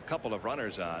mound, get a couple of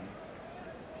runners on.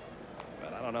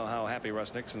 But I don't know how happy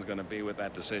Russ Nixon's going to be with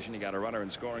that decision. You got a runner in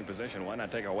scoring position. Why not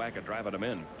take a whack at driving him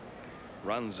in?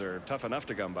 Runs are tough enough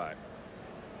to come by.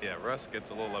 Yeah, Russ gets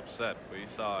a little upset. We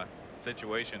saw a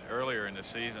situation earlier in the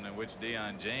season in which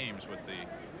Deion James, with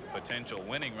the potential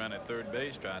winning run at 3rd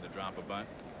base, tried to drop a bunt.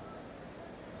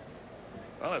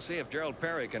 Well, let's see if Gerald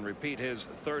Perry can repeat his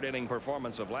 3rd inning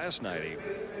performance of last night.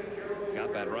 He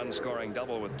got that run scoring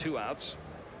double with 2 outs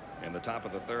in the top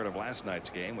of the 3rd of last night's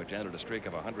game, which ended a streak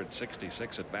of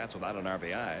 166 at bats without an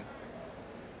RBI.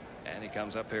 And he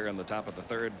comes up here in the top of the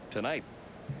 3rd tonight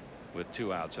with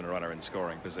 2 outs and a runner in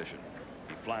scoring position.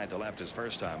 He flied to left his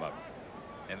first time up.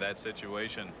 In that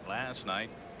situation last night,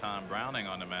 Tom Browning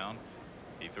on the mound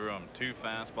He threw him 2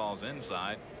 fastballs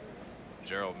inside.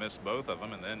 Gerald missed both of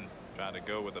them and then tried to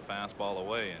go with the fastball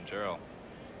away, and Gerald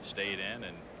stayed in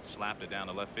and slapped it down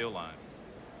the left field line.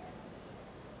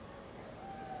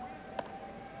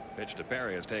 Pitch to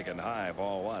Perry is taken high,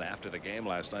 ball 1. After the game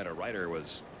last night, a writer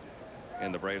was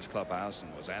in the Braves clubhouse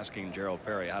and was asking Gerald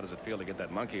Perry, how does it feel to get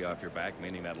that monkey off your back,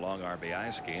 meaning that long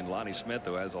RBI ski? And Lonnie Smith,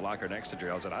 who has the locker next to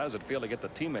Gerald, said, how does it feel to get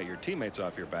your teammates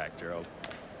off your back, Gerald?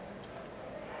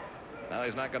 Now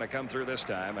he's not going to come through this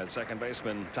time, as second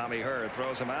baseman Tommy Herr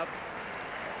throws him out.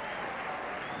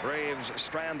 Braves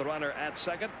strand the runner at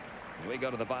second. We go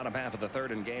to the bottom half of the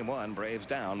 3rd in game 1. Braves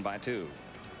down by 2.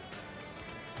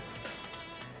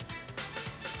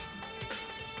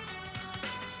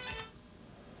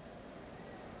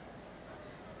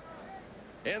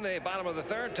 In the bottom of the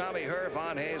 3rd, Tommy Herr,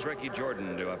 Von Hayes, Ricky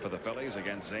Jordan do up for the Phillies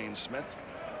against Zane Smith,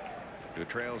 who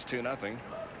trails 2-0.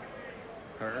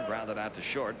 Herr grounded out to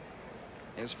short,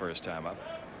 his first time up.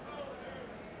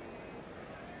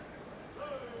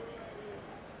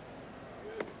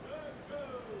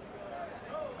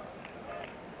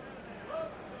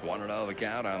 1-0 the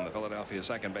count on the Philadelphia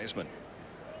second baseman.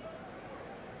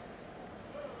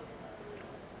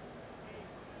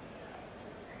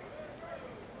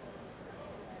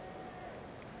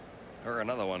 Herr,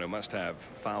 another one who must have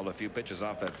fouled a few pitches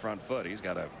off that front foot. He's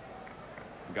got a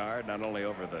guard not only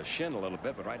over the shin a little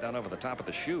bit, but right down over the top of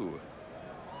the shoe.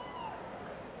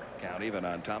 Count even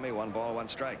on Tommy. 1 ball, 1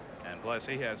 strike. And plus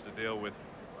he has to deal with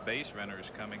base runners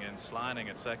coming in sliding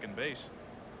at second base,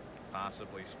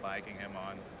 possibly spiking him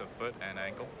on the foot and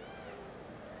ankle.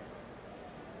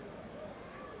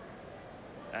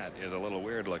 That is a little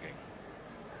weird looking.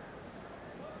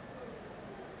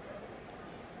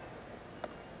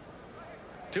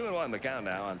 Two and 1 the count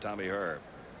now on Tommy Herr.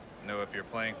 You know, if you're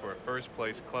playing for a first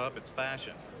place club, it's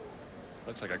fashion.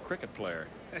 Looks like a cricket player.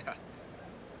 Yeah.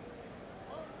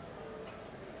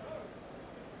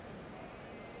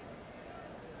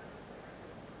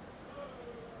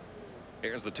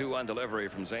 Here's the 2-1 delivery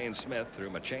from Zane Smith. Threw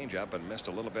him a changeup and missed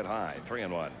a little bit high.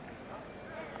 3-1.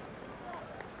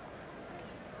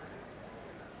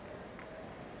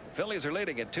 Phillies are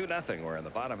leading at 2-0. We're in the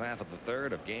bottom half of the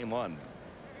 3rd of game 1.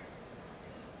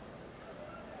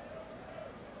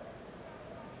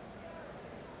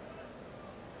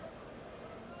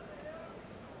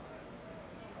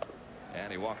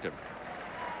 And he walked him.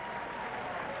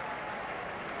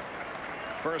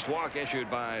 First walk issued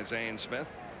by Zane Smith.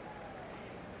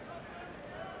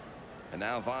 And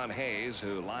now Von Hayes,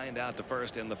 who lined out to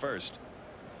first in the first.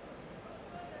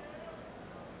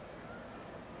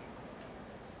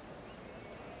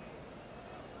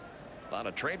 A lot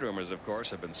of trade rumors, of course,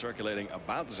 have been circulating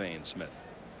about Zane Smith.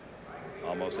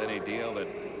 Almost any deal that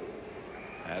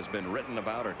has been written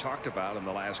about or talked about in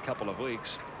the last couple of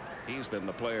weeks, he's been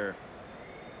the player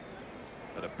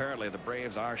that apparently the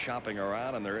Braves are shopping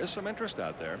around, and there is some interest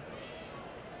out there.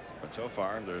 But so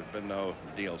far, there's been no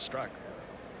deal struck.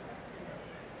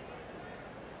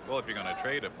 Well, if you're going to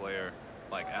trade a player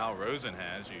like Al Rosen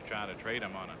has, you try to trade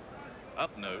him on an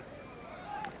up note.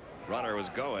 Runner was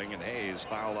going, and Hayes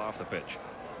fouled off the pitch.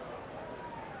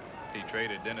 He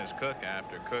traded Dennis Cook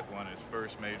after Cook won his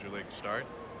first major league start,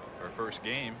 or first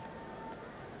game.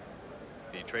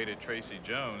 He traded Tracy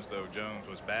Jones, though Jones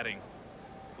was batting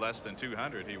less than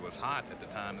 200. He was hot at the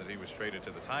time that he was traded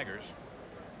to the Tigers.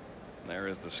 There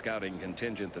is the scouting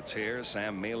contingent that's here.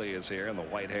 Sam Mealy is here in the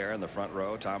white hair in the front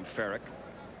row. Tom Ferrick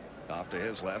off to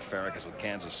his left. Ferrick is with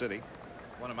Kansas City.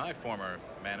 One of my former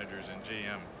managers in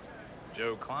GM,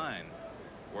 Joe Klein,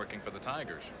 working for the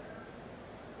Tigers.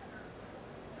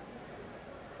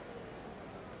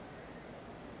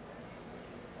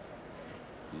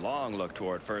 Long look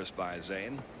toward first by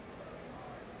Zane.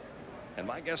 And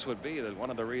my guess would be that one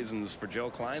of the reasons for Joe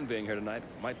Klein being here tonight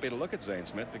might be to look at Zane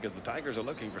Smith, because the Tigers are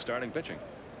looking for starting pitching.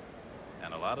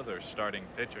 And a lot of their starting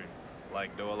pitchers,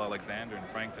 like Doyle Alexander and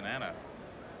Frank Tanana,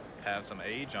 have some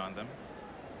age on them.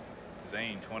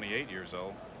 Zane, 28 years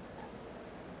old.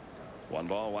 1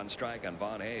 ball, 1 strike on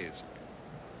Von Hayes.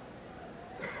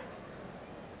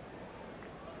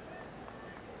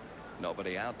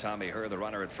 Nobody out. Tommy Herr, the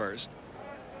runner at first.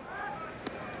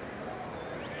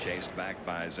 Chased back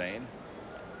by Zane.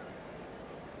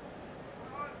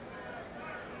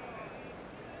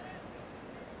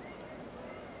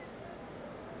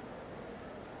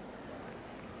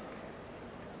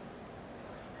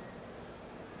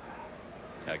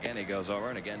 Again he goes over,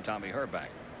 and again Tommy Herr back.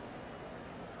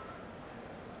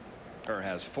 Herr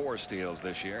has 4 steals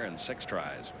this year and 6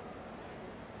 tries.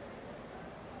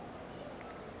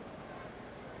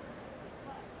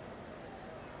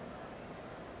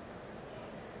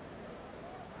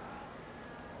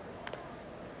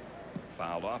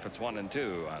 fouled off. It's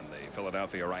 1-2 on the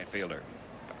Philadelphia right fielder.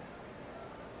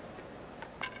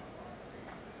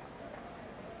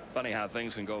 Funny how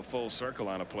things can go full circle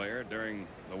on a player during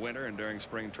the winter and during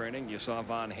spring training. You saw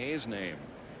Von Hayes' name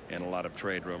in a lot of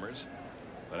trade rumors.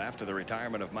 But after the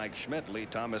retirement of Mike Schmidt, Lee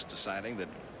Thomas deciding that,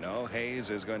 no, Hayes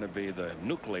is going to be the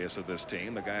nucleus of this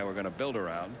team, the guy we're going to build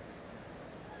around.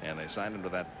 And they signed him to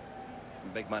that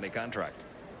big money contract.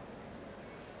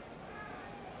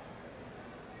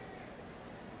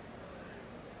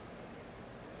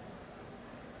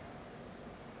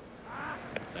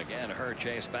 Again, her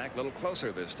chase back a little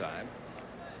closer this time.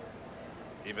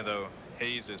 Even though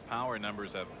Hayes' power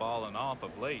numbers have fallen off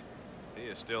of late, he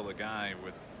is still the guy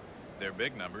with their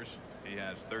big numbers. He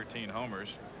has 13 homers.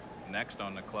 Next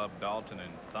on the club, Dalton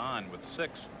and Thon with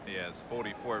 6. He has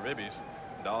 44 ribbies.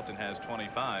 Dalton has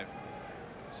 25.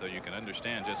 So you can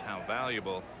understand just how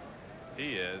valuable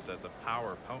he is as a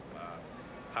power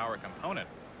component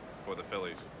for the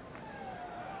Phillies.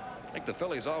 I think the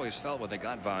Phillies always felt when they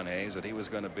got Von Hayes that he was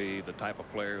going to be the type of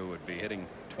player who would be hitting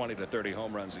 20 to 30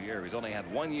 home runs a year. He's only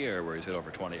had 1 year where he's hit over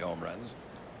 20 home runs.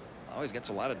 Always gets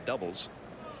a lot of doubles.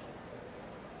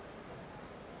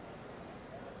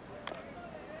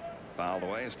 Fouled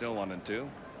away, still 1-2.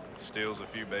 Steals a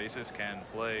few bases, can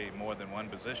play more than one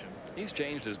position. He's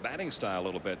changed his batting style a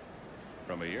little bit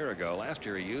from a year ago. Last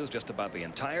year he used just about the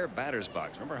entire batter's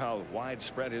box. Remember how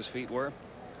widespread his feet were?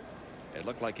 It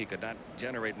looked like he could not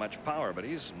generate much power, but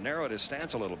he's narrowed his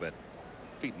stance a little bit.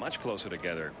 Feet much closer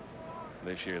together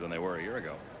this year than they were a year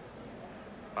ago.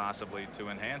 Possibly to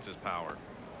enhance his power.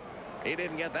 He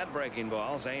didn't get that breaking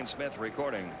ball. Zane Smith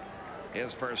recording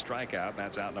his first strikeout.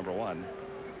 That's out number 1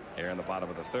 here in the bottom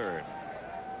of the 3rd.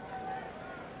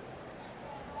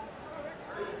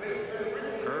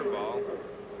 Curveball.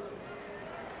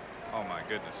 Oh my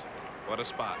goodness, what a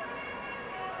spot.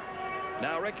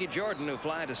 Now Ricky Jordan, who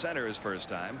fly to center his first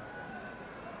time.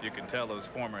 You can tell those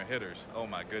former hitters, oh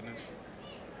my goodness,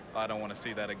 I don't want to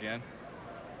see that again.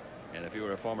 And if you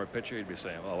were a former pitcher, you'd be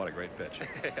saying, oh, what a great pitch.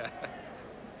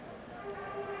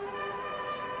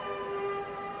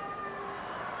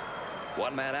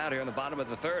 One man out here in the bottom of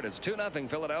the 3rd. It's 2-0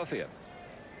 Philadelphia.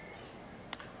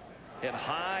 Hit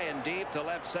high and deep to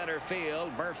left center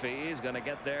field. Murphy's going to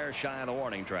get there shy of the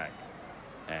warning track.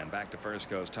 And back to first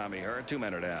goes Tommy Hurd. 2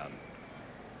 men are down.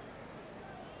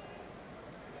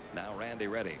 Now Randy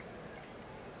Reddy.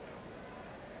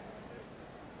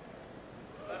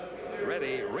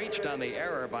 Reddy reached on the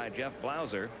error by Jeff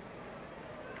Blauser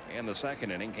in the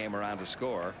 2nd inning, came around to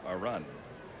score a run.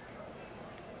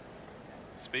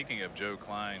 Speaking of Joe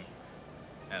Klein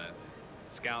and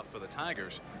a scout for the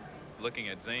Tigers, looking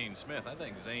at Zane Smith, I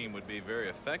think Zane would be very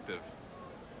effective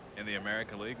in the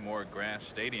American League. More grass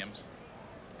stadiums,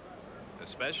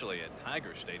 especially at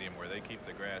Tiger Stadium, where they keep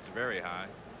the grass very high,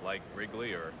 like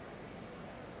Wrigley or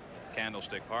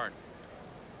Candlestick Park.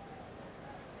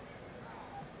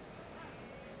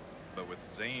 But with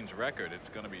Zane's record, it's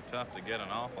going to be tough to get an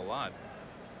awful lot,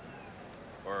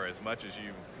 or as much as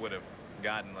you would have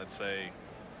gotten, let's say,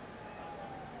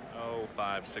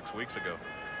 5-6 weeks ago,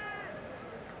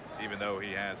 even though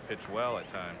he has pitched well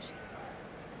at times.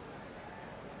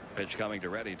 Pitch coming to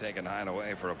Reddy, taken high and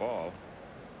away for a ball.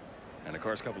 And of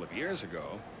course, a couple of years ago,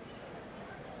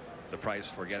 the price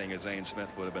for getting a Zane Smith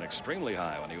would have been extremely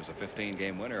high when he was a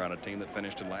 15-game winner on a team that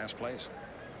finished in last place.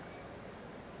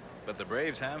 But the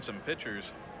Braves have some pitchers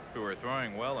who are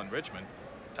throwing well in Richmond.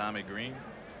 Tommy Green,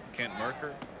 Kent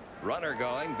Merker. Runner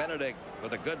going. Benedict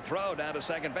with a good throw down to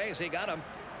second base. He got him.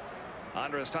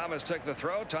 Andres Thomas took the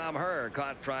throw. Tom Herr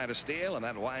caught trying to steal, and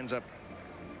that winds up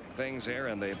things here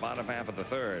in the bottom half of the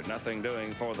 3rd. Nothing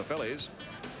doing for the Phillies.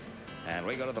 And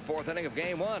we go to the 4th inning of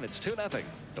game 1. It's 2-0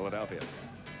 Philadelphia.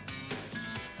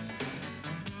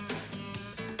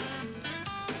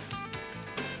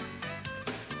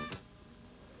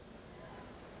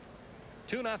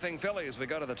 2-0 Phillies. We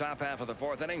go to the top half of the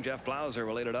 4th inning. Jeff Blauser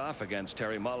will lead it off against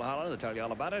Terry Mulholland. To tell you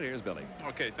all about it, here's Billy.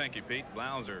 Okay, thank you, Pete.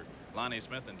 Blauser, Lonnie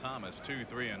Smith, and Thomas, 2,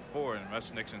 3, and 4 in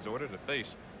Russ Nixon's order to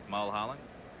face Mulholland.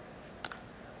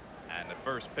 And the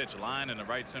first pitch line in the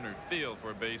right center field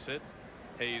for a base hit.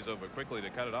 Hayes over quickly to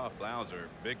cut it off. Blauser,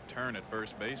 big turn at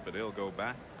first base, but he'll go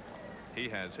back. He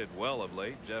has hit well of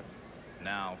late. Jeff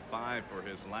now 5 for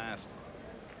his last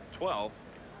 12.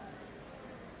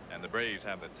 And the Braves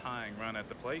have the tying run at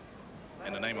the plate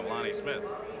in the name of Lonnie Smith.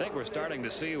 I think we're starting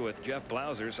to see with Jeff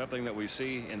Blauser something that we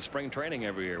see in spring training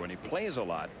every year. When he plays a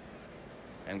lot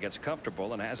and gets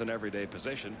comfortable and has an everyday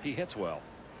position, he hits well.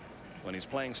 When he's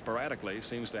playing sporadically, he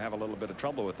seems to have a little bit of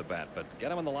trouble with the bat. But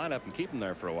get him in the lineup and keep him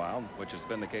there for a while, which has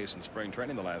been the case in spring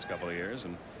training the last couple of years,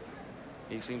 and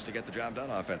he seems to get the job done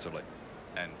offensively.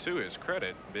 And to his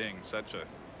credit, being such a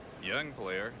young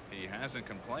player, he hasn't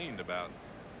complained about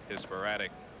his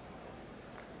sporadic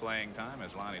playing time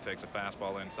as Lonnie takes a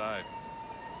fastball inside.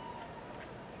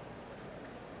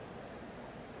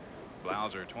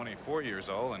 Blauser, 24 years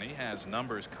old, and he has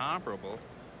numbers comparable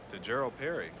to Gerald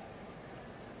Perry.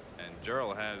 And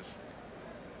Gerald has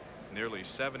nearly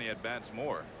 70 at-bats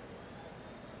more.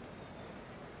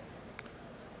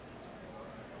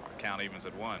 The count evens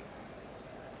at 1.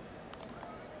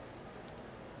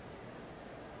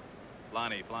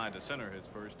 Lonnie flied to center his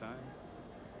first time.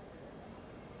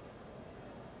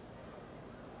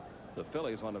 The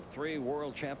Phillies, one of 3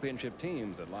 World Championship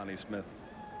teams that Lonnie Smith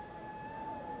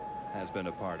has been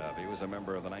a part of. He was a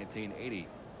member of the 1980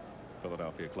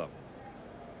 Philadelphia club.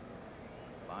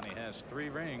 Lonnie has 3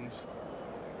 rings: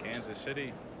 Kansas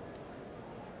City,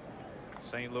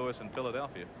 St. Louis, and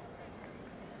Philadelphia.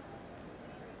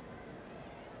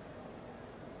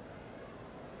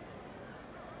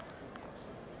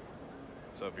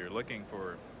 So if you're looking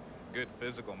for good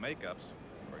physical makeups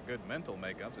or good mental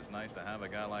makeups, it's nice to have a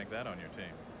guy like that on your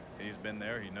team. He's been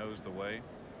there. He knows the way.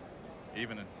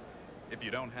 Even if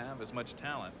you don't have as much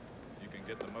talent, you can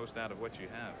get the most out of what you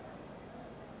have.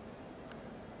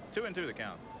 2-2 the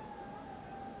count.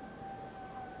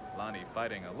 Lonnie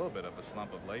fighting a little bit of a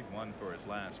slump of late, 1 for his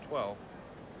last 12.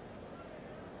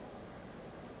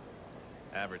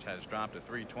 Average has dropped to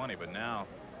 .320, but now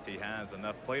he has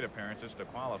enough plate appearances to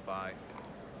qualify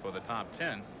for the top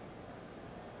 10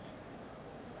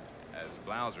 as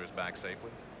Blauser is back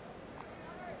safely.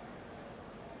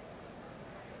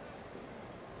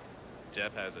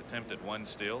 Jeff has attempted 1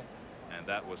 steal, and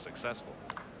that was successful.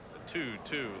 The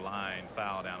 2-2 line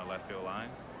foul down the left field line.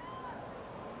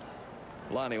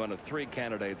 Lonnie, one of 3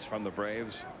 candidates from the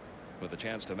Braves with a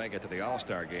chance to make it to the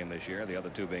All-Star game this year, the other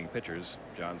 2 being pitchers,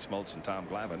 John Smoltz and Tom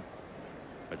Glavine.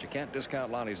 But you can't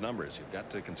discount Lonnie's numbers. You've got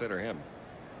to consider him.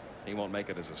 He won't make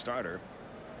it as a starter,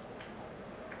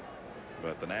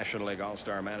 but the National League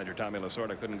All-Star manager Tommy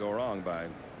Lasorda couldn't go wrong by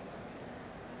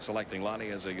selecting Lonnie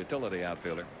as a utility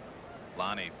outfielder.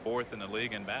 Lonnie 4th in the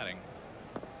league in batting,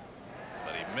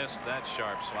 but he missed that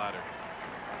sharp slider.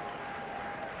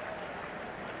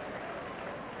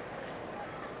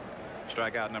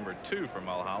 Strikeout number 2 for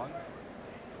Mulholland.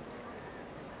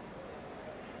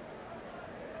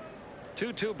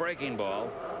 2-2 breaking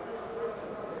ball.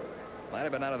 Might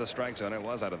have been out of the strike zone. It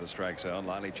was out of the strike zone.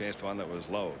 Lonnie chased one that was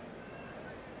low.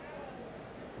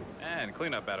 And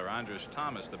cleanup batter Andres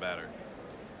Thomas, the batter.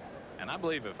 And I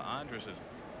believe if Andres'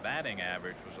 batting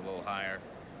average was a little higher,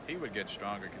 he would get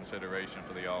stronger consideration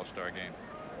for the All-Star game,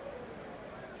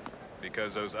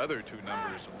 because those other 2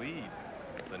 numbers lead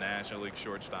the National League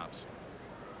shortstops.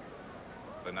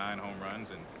 The 9 home runs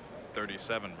and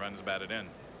 37 runs batted in.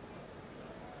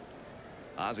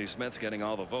 Ozzie Smith's getting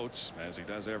all the votes, as he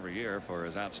does every year, for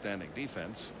his outstanding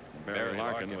defense. Barry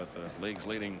Larkin, with the league's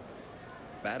leading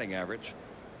batting average,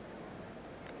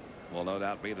 will no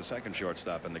doubt be the 2nd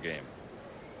shortstop in the game.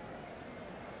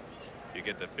 You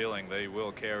get the feeling they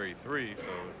will carry 3, so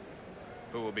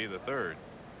who will be the 3rd?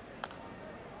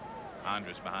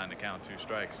 Andres behind the count, 2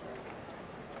 strikes.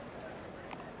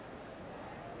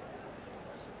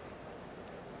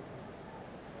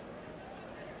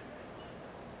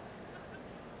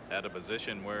 At a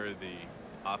position where the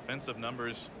offensive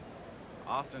numbers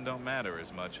often don't matter as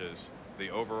much as the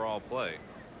overall play.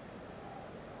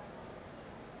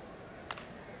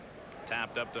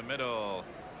 Tapped up the middle.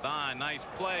 Thon, nice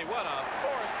play. What a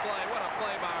force play. What a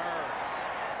play by her.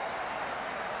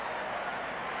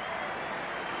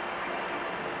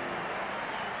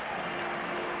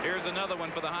 Here's another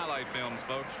one for the highlight films,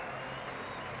 folks.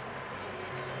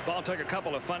 Ball took a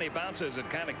couple of funny bounces. It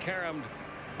kind of caromed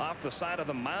off the side of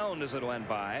the mound as it went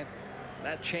by.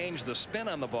 That changed the spin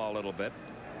on the ball a little bit.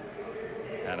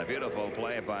 And a beautiful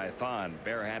play by Thon.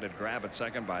 Barehanded grab at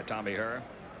second by Tommy Herr.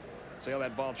 See how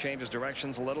that ball changes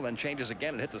directions a little, then changes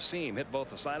again and hit the seam. Hit both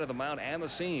the side of the mound and the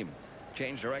seam.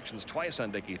 Changed directions twice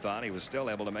on Dickie Thon. He was still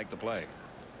able to make the play.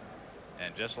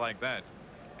 And just like that,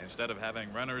 instead of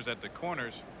having runners at the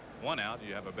corners, 1 out,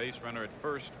 you have a base runner at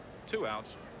first, 2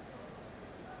 outs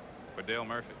for Dale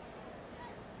Murphy.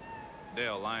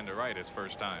 Dale line to right his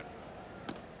first time.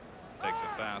 Takes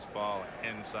a fastball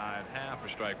inside half for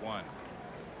strike 1.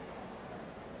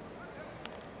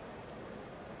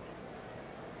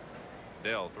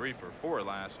 Dale 3 for 4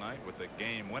 last night with the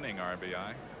game-winning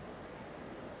RBI.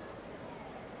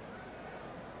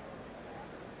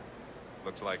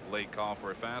 Looks like late call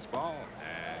for a fastball,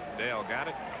 and Dale got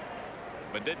it,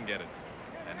 but didn't get it.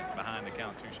 And it's behind the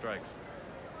count, 2 strikes.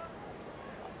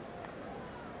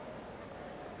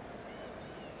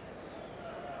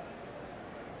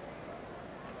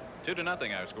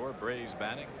 2-0 our score. Braves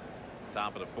batting.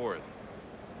 Top of the 4th.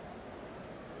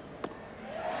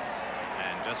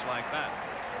 And just like that,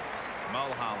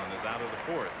 Mulholland is out of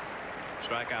the 4th.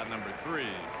 Strikeout number 3.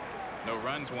 No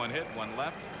runs, 1 hit, 1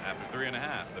 left after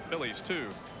 3.5. The Phillies 2.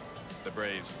 The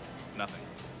Braves nothing.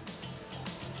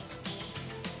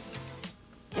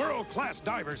 World-class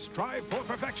divers strive for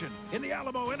perfection in the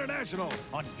Alamo International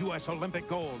on U.S. Olympic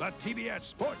Gold, a TBS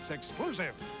Sports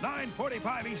exclusive.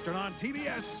 9:45 Eastern on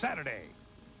TBS Saturday.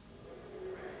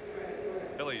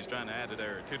 Phillies trying to add to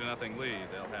their 2-0 lead.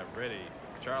 They'll have ready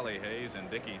Charlie Hayes and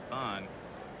Dickie Thon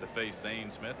to face Zane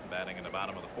Smith batting in the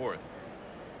bottom of the 4th.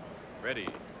 Reddy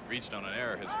reached on an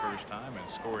error his first time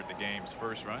and scored the game's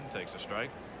first run. Takes a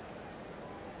strike.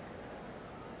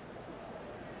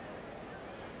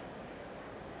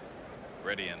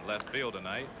 Reddy in left field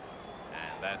tonight,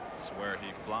 and that's where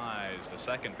he flies the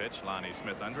second pitch. Lonnie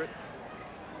Smith under it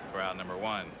for out number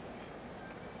 1.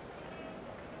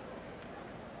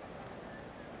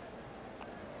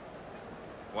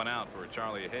 One out for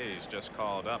Charlie Hayes, just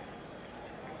called up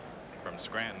from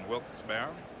Scranton Wilkes-Barre.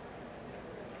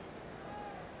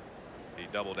 He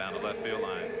doubled down the left field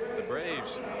line. The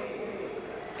Braves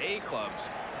A clubs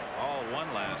all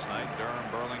won last night.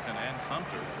 Durham, Burlington, and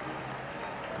Sumter.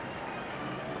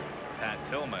 Pat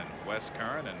Tillman, Wes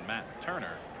Curran, and Matt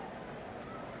Turner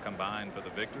combined for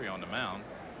the victory on the mound.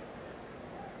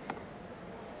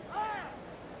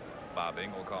 Bob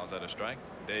Engel calls that a strike.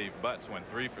 Dave Butts went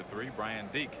 3 for 3. Brian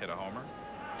Deke hit a homer.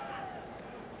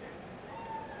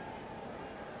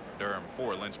 Durham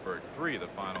 4, Lynchburg 3, the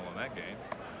final in that game.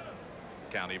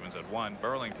 Count evens at 1.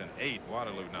 Burlington 8,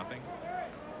 Waterloo nothing.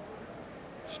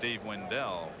 Steve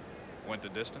Wendell went the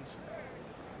distance,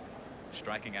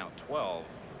 striking out 12.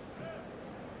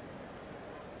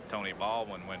 Tony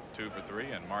Baldwin went 2 for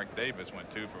 3, and Mark Davis went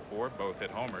 2 for 4. Both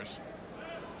hit homers.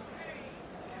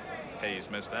 Hayes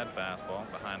missed that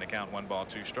fastball. Behind the count, 1 ball,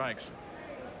 2 strikes.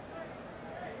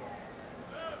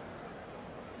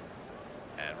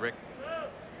 And Rick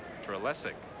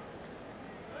Trelesic,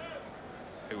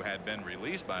 who had been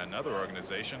released by another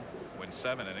organization, went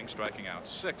 7 innings, striking out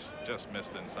 6. Just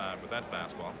missed inside with that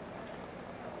fastball.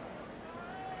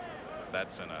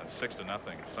 That's in a 6-0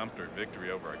 Sumter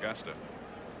victory over Augusta.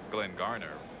 Glenn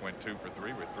Garner went 2 for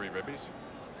 3 with 3 ribbies.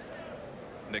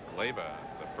 Nick Leyva,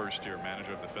 the first-year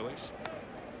manager of the Phillies.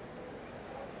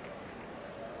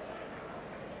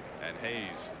 And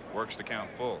Hayes works the count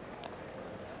full.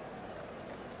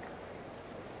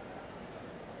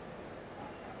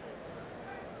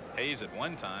 Hayes at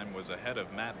one time was ahead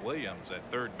of Matt Williams at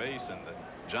third base in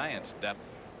the Giants depth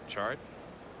chart.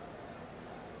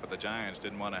 But the Giants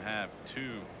didn't want to have 2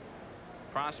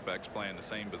 prospects playing the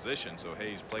same position, so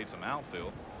Hayes played some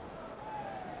outfield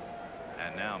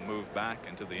and now moved back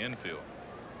into the infield.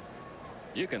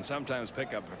 You can sometimes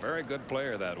pick up a very good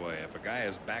player that way if a guy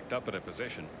is backed up at a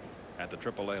position at the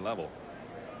AAA level.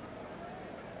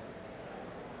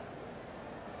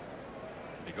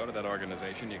 If you go to that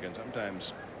organization, you can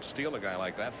sometimes steal a guy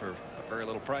like that for a very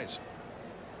little price.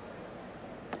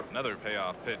 Another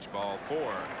payoff pitch, ball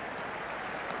 4.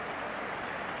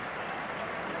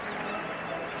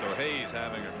 So Hayes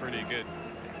having a pretty good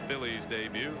Phillies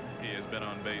debut. He has been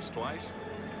on base twice.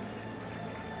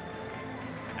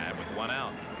 And with 1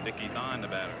 out, Dickie Thon the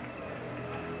batter.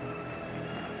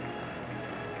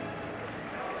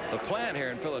 The plan here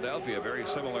in Philadelphia very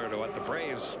similar to what the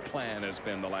Braves plan has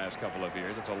been the last couple of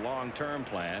years. It's a long-term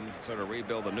plan, sort of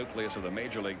rebuild the nucleus of the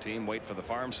major league team, wait for the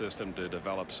farm system to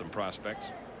develop some prospects.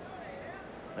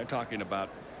 They're talking about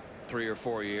 3 or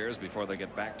 4 years before they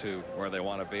get back to where they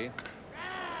want to be.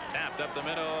 Tapped up the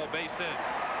middle, base hit.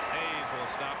 Hayes will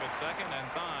stop at second,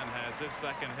 and Thon has his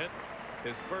second hit.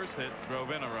 His first hit drove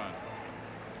in a run.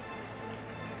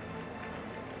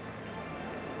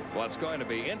 What's going to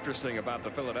be interesting about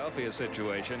the Philadelphia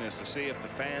situation is to see if the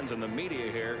fans and the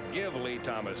media here give Lee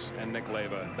Thomas and Nick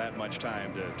Leyva that much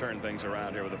time to turn things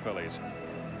around here with the Phillies.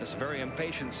 It's a very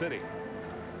impatient city.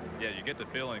 Yeah, you get the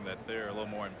feeling that they're a little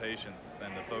more impatient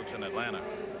than the folks in Atlanta,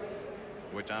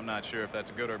 which I'm not sure if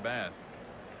that's good or bad.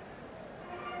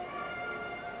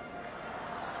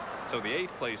 So the 8th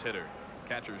place hitter,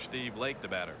 catcher Steve Lake, the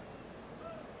batter.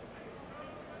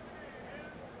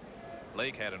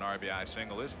 Lake had an RBI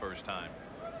single his first time.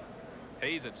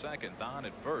 Hayes at second, Thon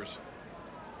at first.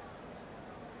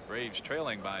 Braves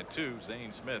trailing by 2.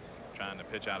 Zane Smith trying to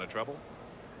pitch out of trouble.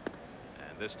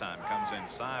 And this time comes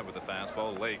inside with the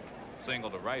fastball. Lake single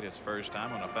to right his first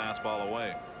time on a fastball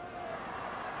away.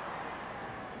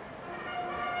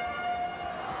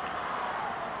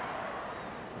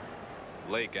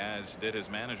 Lake, as did his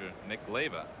manager Nick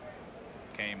Leyva,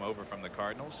 came over from the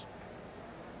Cardinals.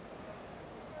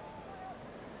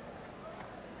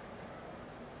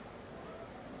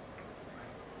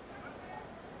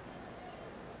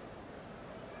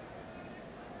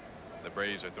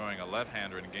 Braves are throwing a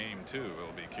left-hander in game 2.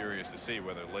 It'll be curious to see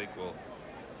whether Lake will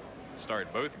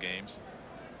start both games.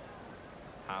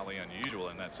 Highly unusual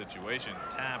in that situation.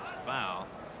 Tapped foul.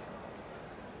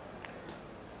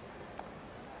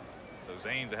 So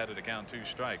Zane's ahead of the count, 2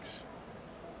 strikes.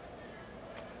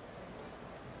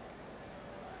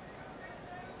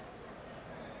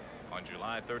 On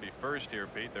July 31st here,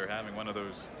 Pete, they're having one of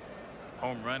those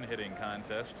home run hitting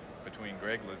contests between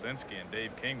Greg Lazinski and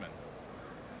Dave Kingman.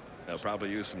 They'll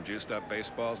probably use some juiced up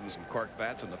baseballs and some cork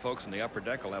bats, and the folks in the upper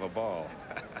deck will have a ball.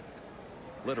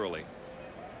 Literally.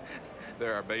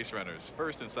 There are base runners,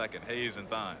 first and second, Hayes and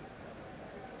Thine.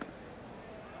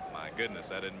 My goodness,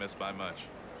 that didn't miss by much.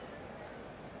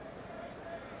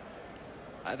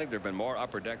 I think there have been more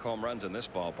upper deck home runs in this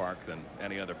ballpark than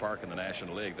any other park in the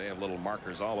National League. They have little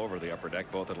markers all over the upper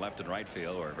deck, both in left and right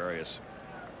field, where various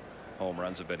home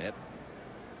runs have been hit.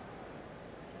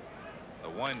 The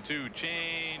 1-2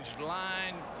 changed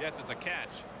line. Yes, it's a catch.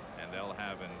 And they'll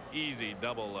have an easy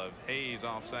double of Hayes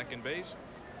off second base.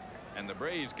 And the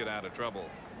Braves get out of trouble.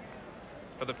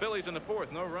 For the Phillies in the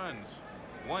 4th, no runs.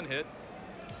 1 hit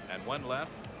and 1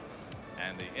 left.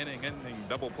 And the inning-ending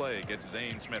double play gets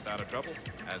Zane Smith out of trouble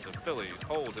as the Phillies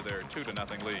hold to their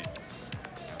 2-0 lead.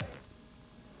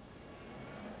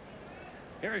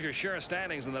 Here's your sure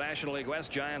standings in the National League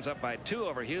West. Giants up by 2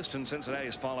 over Houston.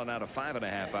 Cincinnati's fallen out of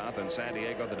 5.5 out. Then San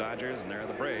Diego, the Dodgers, and there are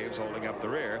the Braves holding up the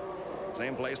rear.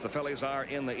 Same place the Phillies are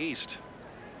in the East.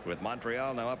 With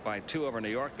Montreal now up by 2 over New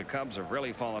York. The Cubs have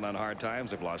really fallen on hard times.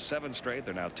 They've lost 7 straight.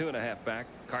 They're now 2.5 back.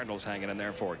 Cardinals hanging in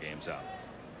there 4 games out.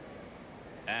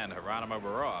 And Geronimo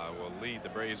Barroa will lead the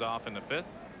Braves off in the 5th.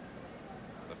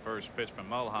 The first pitch from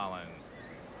Mulholland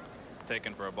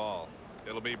taken for a ball.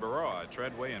 It'll be Barroa,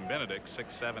 Treadway, and Benedict,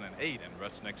 6, 7, and 8 in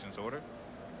Russ Nixon's order,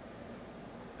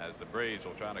 as the Braves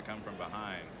will try to come from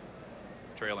behind,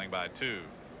 trailing by 2.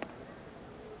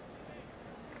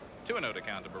 2-0 to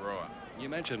count to Barroa. You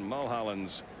mentioned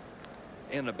Mulholland's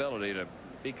inability to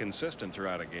be consistent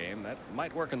throughout a game. That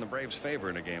might work in the Braves' favor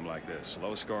in a game like this.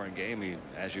 Low-scoring game. He,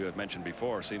 as you had mentioned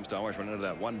before, seems to always run into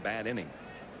that one bad inning.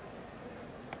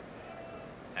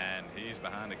 And he's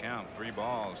behind the count. 3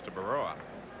 balls to Barroa.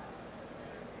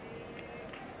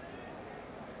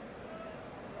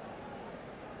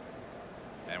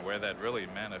 And where that really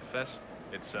manifests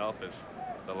itself is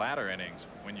the latter innings,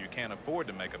 when you can't afford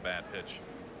to make a bad pitch.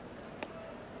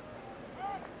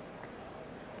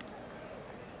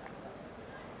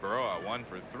 Barroa 1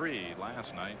 for 3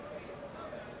 last night.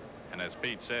 And as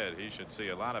Pete said, he should see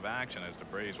a lot of action as the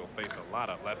Braves will face a lot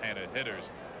of left-handed hitters.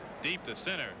 Deep to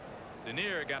center.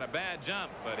 Denier got a bad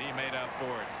jump, but he made up for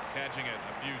it, catching it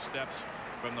a few steps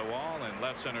from the wall in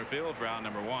left center field for out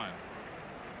number 1.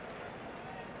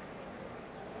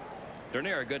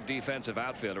 Dernier, a good defensive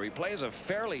outfielder. He plays a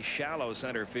fairly shallow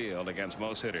center field against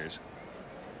most hitters.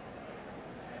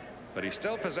 But he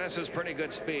still possesses pretty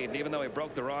good speed. And even though he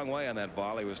broke the wrong way on that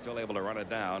ball, he was still able to run it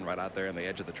down right out there on the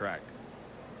edge of the track.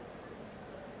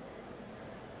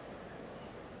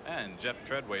 And Jeff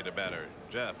Treadway to batter.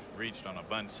 Jeff reached on a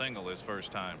bunt single his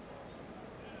first time.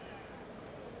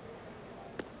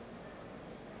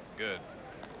 Good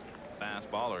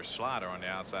fastball or slider on the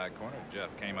outside corner.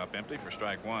 Jeff came up empty for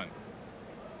strike 1.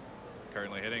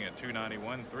 Currently hitting at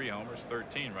 .291, 3 homers,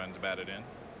 13 runs batted in.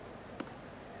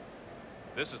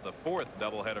 This is the 4th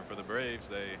doubleheader for the Braves.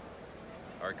 They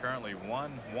are currently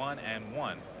 1, 1, and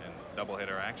 1 in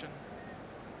doubleheader action.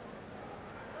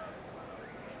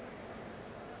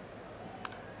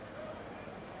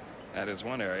 That is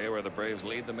one area where the Braves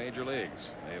lead the major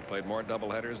leagues. They have played more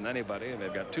doubleheaders than anybody, and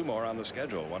they've got 2 more on the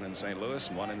schedule, 1 in St. Louis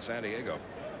and 1 in San Diego.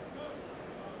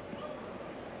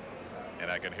 And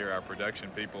I can hear our production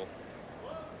people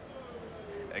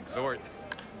exhort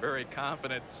very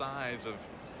confident sighs of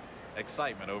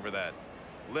excitement over that.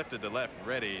 Lifted to left,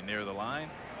 ready near the line,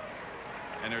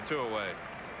 and they're 2 away.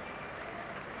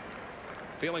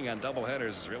 Feeling on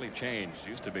doubleheaders has really changed.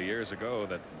 Used to be years ago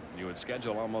that you would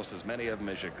schedule almost as many of them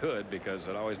as you could because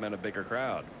it always meant a bigger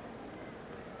crowd.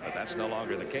 But that's no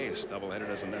longer the case. Doubleheader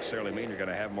doesn't necessarily mean you're going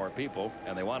to have more people,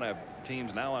 and they want to,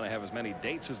 teams now want to have as many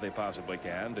dates as they possibly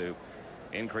can to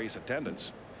increase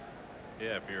attendance.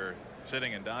 Yeah, if you're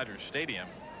sitting in Dodger Stadium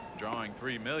drawing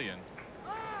 3 million,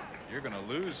 you're going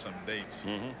to lose some dates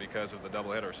because of the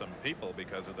doubleheader, some people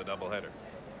because of the doubleheader.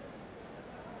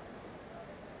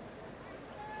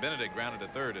 Benedict grounded to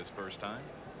third his first time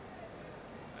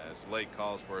as Lake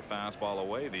calls for a fastball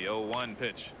away. The 0-1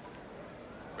 pitch.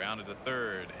 Grounded to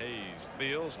third. Hayes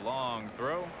fields, long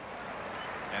throw,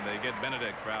 and they get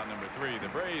Benedict for out number 3. The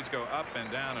Braves go up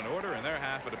and down in order in their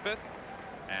half of the 5th,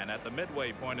 And at the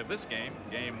midway point of this game,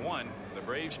 game 1, the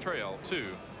Braves trail 2-0.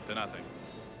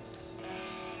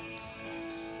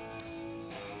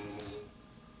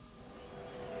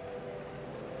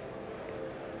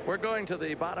 We're going to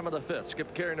the bottom of the 5th.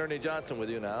 Skip Carey and Ernie Johnson with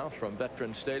you now from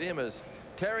Veterans Stadium as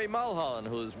Terry Mulholland,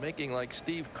 who's making like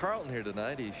Steve Carlton here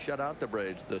tonight. He shut out the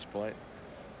Braves at this point.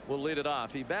 Will lead it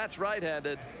off. He bats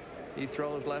right-handed. He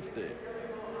throws lefty.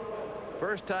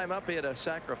 First time up, he had a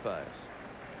sacrifice.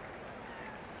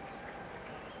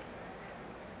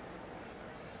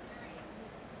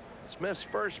 Smith's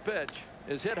first pitch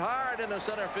is hit hard into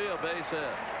center field, base hit.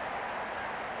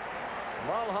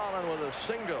 Mulholland with a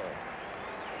single.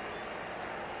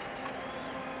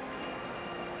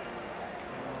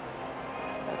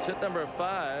 That's hit number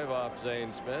 5 off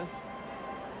Zane Smith.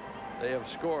 They have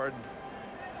scored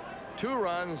 2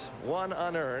 runs, 1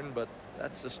 unearned, but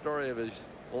that's the story of his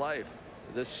life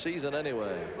this season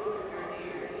anyway.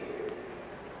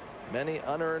 Many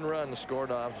unearned runs scored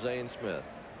off Zane Smith.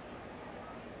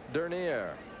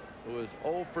 Dernier, who is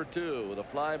 0 for 2 with a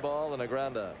fly ball and a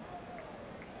ground out.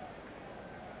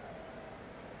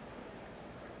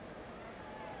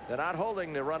 They're not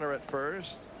holding the runner at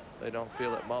first. They don't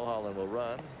feel that Mulholland will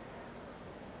run.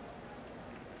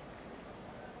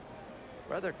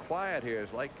 Rather quiet here.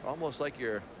 It's like almost like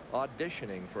you're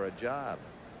auditioning for a job.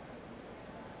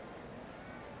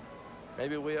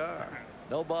 Maybe we are.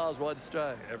 No balls, 1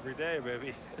 strike. Every day,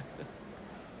 baby.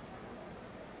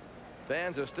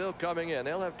 Fans are still coming in.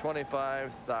 They'll have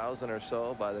 25,000 or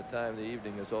so by the time the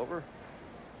evening is over.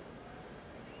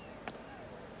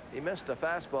 He missed a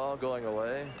fastball going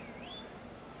away.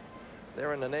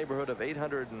 They're in the neighborhood of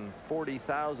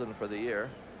 840,000 for the year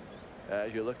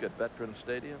as you look at Veterans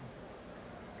Stadium.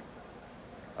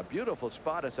 A beautiful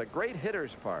spot. It's a great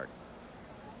hitter's park.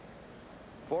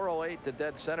 408 to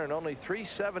dead center and only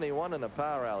 371 in the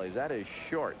power alleys. That is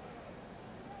short.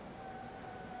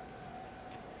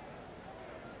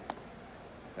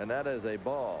 And that is a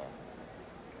ball.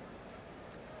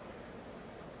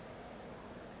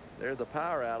 There's the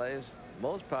power alleys.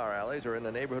 Most power alleys are in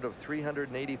the neighborhood of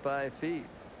 385 feet.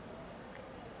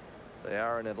 They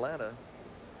are in Atlanta.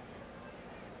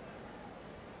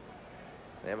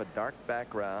 They have a dark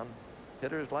background.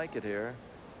 Hitters like it here.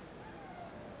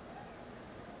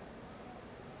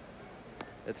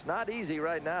 It's not easy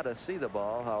right now to see the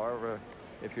ball. However,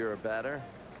 if you're a batter,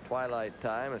 twilight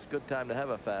time, it's a good time to have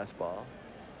a fastball.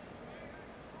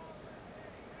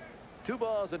 2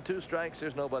 balls and 2 strikes.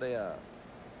 There's nobody out.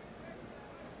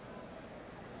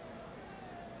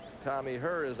 Tommy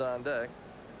Herr is on deck.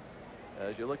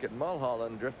 As you look at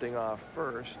Mulholland drifting off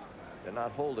first, they're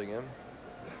not holding him.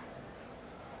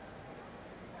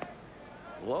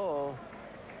 Low.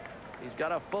 He's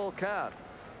got a full count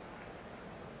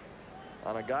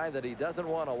on a guy that he doesn't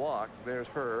want to walk. There's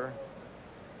Herr,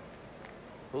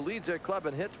 who leads their club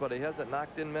in hits, but he hasn't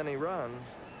knocked in many runs.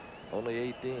 Only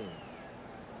 18.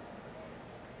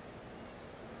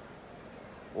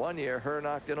 One year, Herr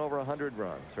knocked in over 100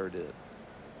 runs. Herr did.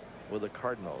 With the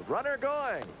Cardinals. Runner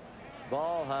going.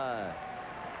 Ball high.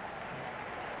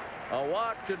 A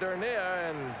walk to Dernier,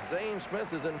 and Zane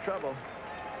Smith is in trouble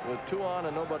with 2 on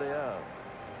and nobody out.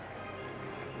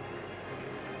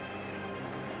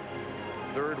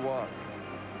 3rd walk.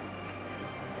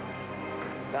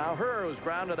 Now Herr was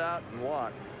grounded out and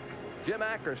walked. Jim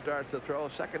Acker starts to throw.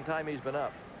 2nd time he's been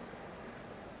up.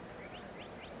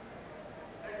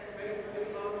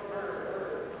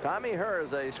 Tommy Herr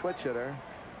is a switch hitter.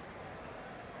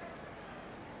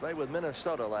 Played with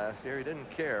Minnesota last year. He didn't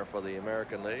care for the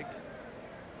American League,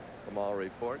 from all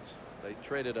reports. They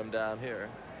traded him down here.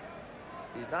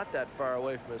 He's not that far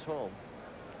away from his home.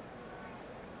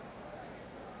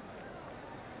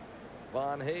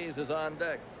 Von Hayes is on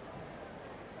deck.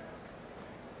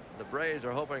 The Braves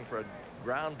are hoping for a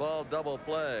ground ball double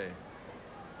play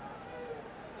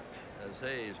as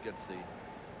Hayes gets the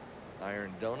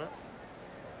iron donut.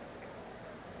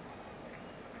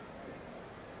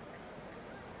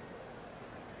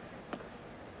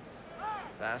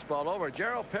 Fastball over.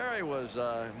 Gerald Perry was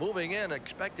moving in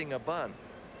expecting a bunt.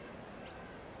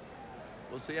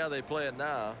 We'll see how they play it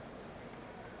now.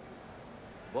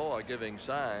 Boa giving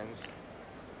signs.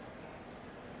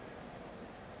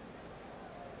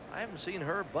 I haven't seen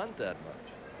her bunt that much.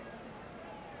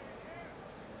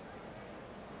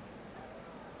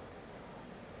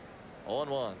 Oh,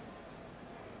 1.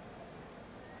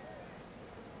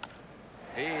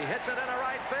 He hits it in a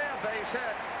right field, base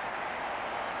hit.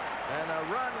 And a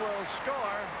run will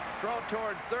score. Throw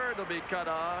toward 3rd will be cut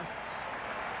off.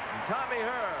 And Tommy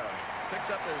Herr picks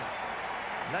up his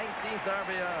 19th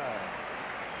RBI.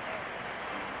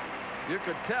 You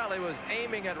could tell he was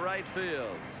aiming at right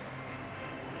field.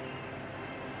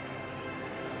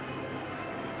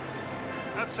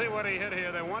 Let's see what he hit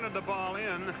here. They wanted the ball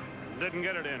in, didn't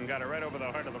get it in, got it right over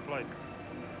the heart of the plate.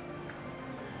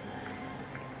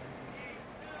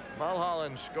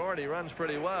 Mulholland scored. He runs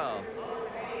pretty well.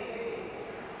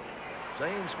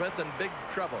 Zane Smith in big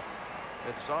trouble.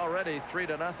 It's already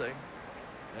 3-0,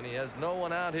 and he has no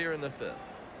one out here in the 5th.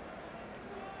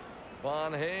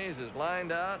 Vaughn Hayes is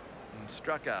lined out and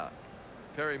struck out.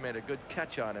 Perry made a good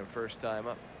catch on him first time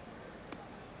up.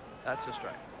 That's a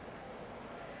strike.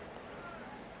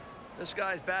 This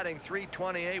guy's batting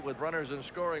 .328 with runners in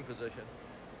scoring position.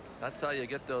 That's how you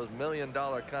get those $1 million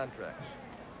contracts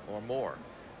or more.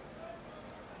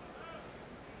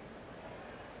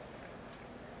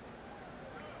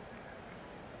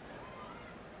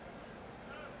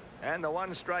 And the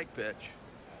 1-strike pitch.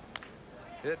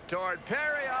 Hit toward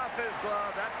Perry off his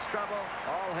glove. That's trouble.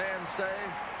 All hands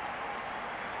save.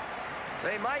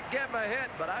 They might give him a hit,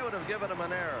 but I would have given him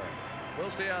an error.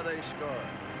 We'll see how they score.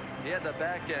 He had to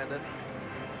backhand it,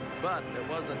 but it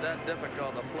wasn't that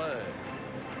difficult to play.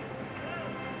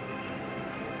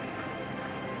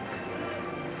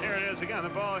 Here it is again. The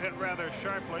ball hit rather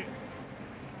sharply.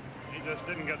 He just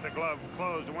didn't get the glove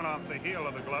closed. It went off the heel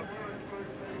of the glove.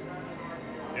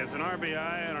 It's an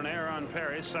RBI and an error on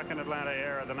Perry. Second Atlanta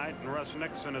error of the night, and Russ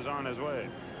Nixon is on his way.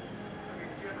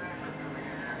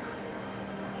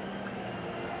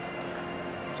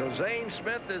 So Zane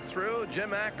Smith is through.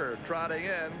 Jim Acker trotting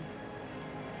in.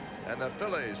 And the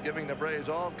Phillies giving the Braves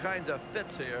all kinds of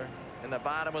fits here in the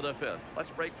bottom of the 5th. Let's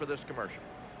break for this commercial.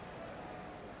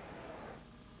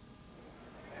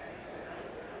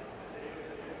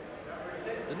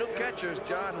 The new catcher is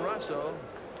John Russo.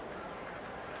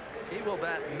 He will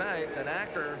bat 9th, and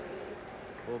Acker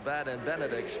will bat in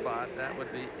Benedict's spot. That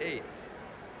would be 8th.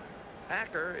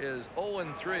 Acker is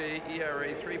 0-3,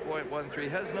 ERA 3.13,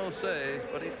 has no saves,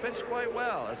 but he pitched quite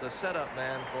well as a setup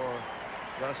man for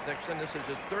Russ Nixon. This is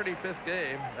his 35th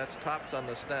game. That's tops on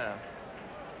the staff.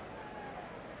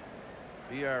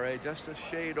 ERA just a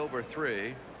shade over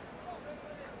 3.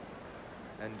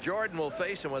 And Jordan will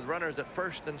face him with runners at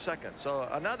first and second. So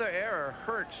another error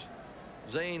hurts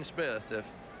Zane Smith. If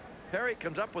Perry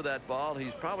comes up with that ball,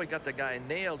 he's probably got the guy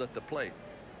nailed at the plate.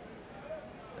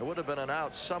 There would have been an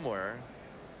out somewhere.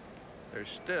 There's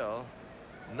still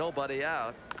nobody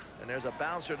out. And there's a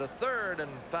bouncer to third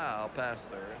and foul past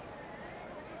third.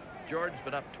 Jordan's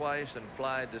been up twice and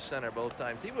flied to center both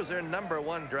times. He was their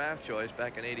 #1 draft choice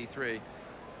back in '83.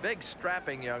 Big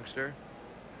strapping youngster.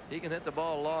 He can hit the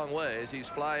ball a long ways. He's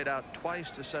flied out twice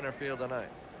to center field tonight.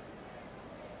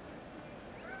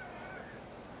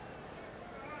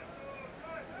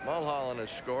 Mulholland has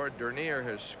scored. Dernier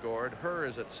has scored. Herr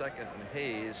is at second, and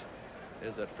Hayes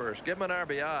is at first. Give him an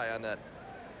RBI on that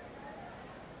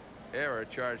error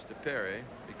charged to Perry,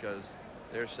 because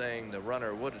they're saying the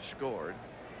runner would have scored.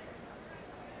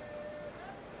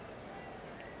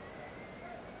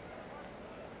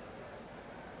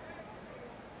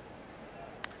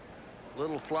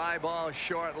 Little fly ball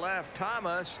short left.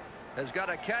 Thomas has got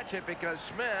to catch it because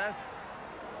Smith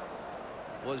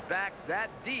was back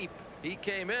that deep. He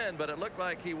came in, but it looked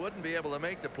like he wouldn't be able to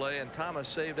make the play, and Thomas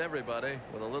saved everybody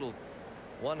with a little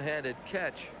one-handed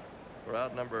catch for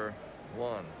out number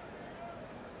 1.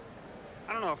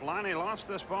 I don't know if Lonnie lost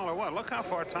this ball or what. Look how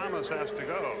far Thomas has to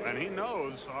go, and he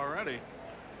knows already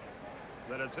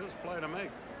that it's his play to make.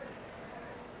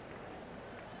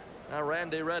 Now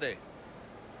Randy Reddy.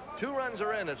 2 runs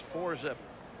are in. It's 4-zip.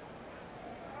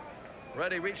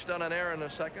 Reddy reached on an error in the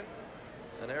second.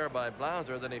 An error by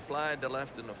Blauser. Then he flied to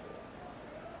left in the 4th.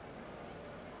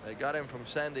 They got him from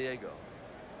San Diego.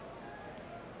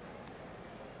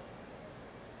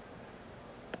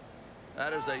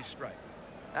 That is a strike.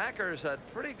 Acker's had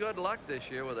pretty good luck this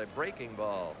year with a breaking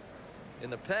ball. In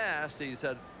the past, he's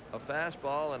had a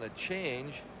fastball and a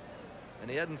change, and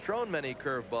he hadn't thrown many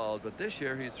curveballs, but this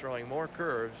year he's throwing more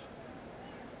curves.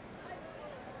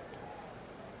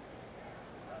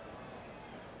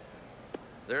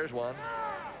 There's one.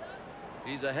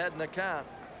 He's ahead in the count.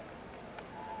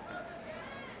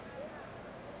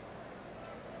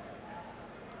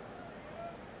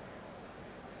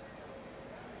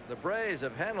 The Braves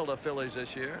have handled the Phillies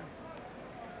this year.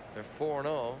 They're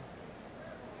 4-0.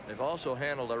 They've also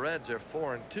handled the Reds. They're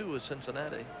 4-2 with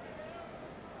Cincinnati.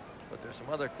 But there's some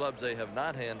other clubs they have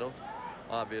not handled,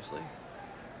 obviously.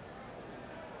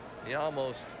 He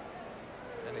almost,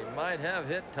 and he might have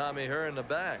hit Tommy Herr in the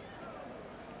back.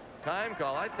 Time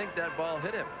call. I think that ball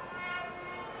hit him.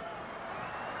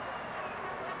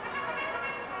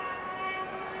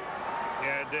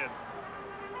 Yeah, it did.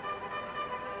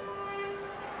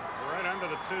 to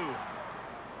the 2.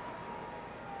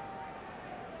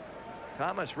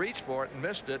 Thomas reached for it and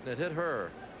missed it, and it hit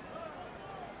her.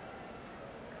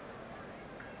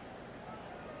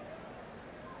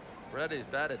 Freddie's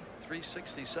batted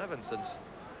 .367 since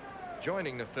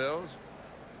joining the Phils.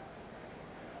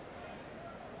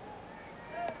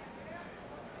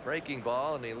 Breaking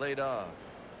ball, and he laid off.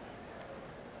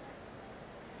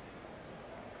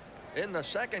 In the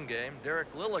second game,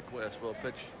 Derek Lilliquist will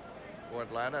pitch for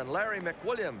Atlanta, and Larry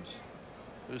McWilliams,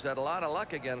 who's had a lot of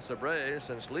luck against the Braves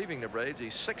since leaving the Braves,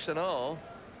 he's 6-0,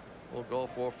 will go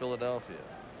for Philadelphia.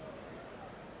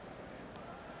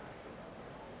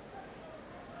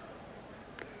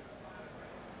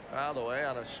 Out of the way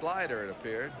on a slider, it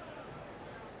appeared.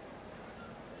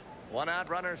 1 out,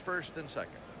 runners first and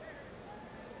second.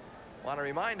 Want to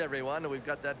remind everyone that we've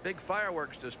got that big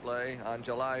fireworks display on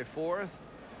July 4th.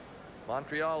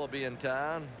 Montreal will be in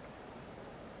town.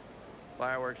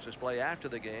 Fireworks display after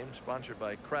the game, sponsored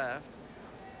by Kraft.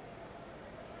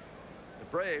 The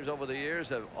Braves over the years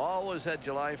have always had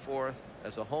July 4th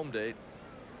as a home date.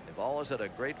 They've always had a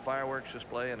great fireworks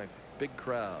display and a big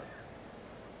crowd.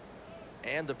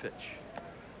 And the pitch.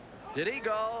 Did he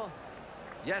go?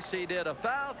 Yes, he did. A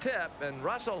foul tip, and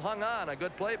Russell hung on. A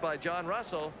good play by John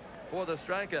Russell for the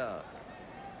strikeout.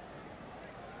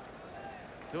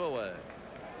 2 away.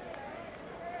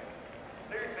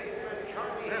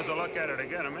 Here's a look at it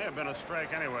again. It may have been a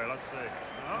strike anyway. Let's see.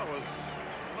 Oh, it was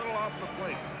a little off the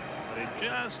plate, but he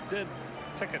just did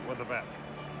tick it with the bat.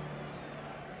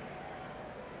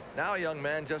 Now a young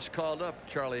man just called up,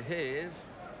 Charlie Hayes.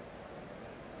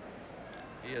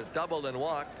 He has doubled and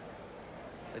walked.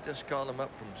 They just called him up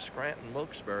from Scranton,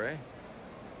 Wilkes-Barre.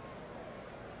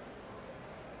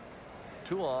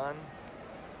 2 on.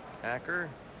 Acker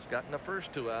has gotten the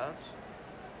first 2 outs.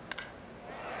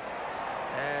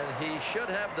 And he should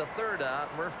have the 3rd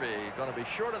out. Murphy going to be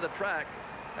short of the track,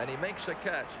 and he makes a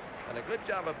catch. And a good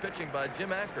job of pitching by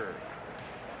Jim Acker.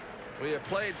 We have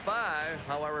played 5.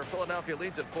 However, Philadelphia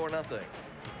leads at 4-0.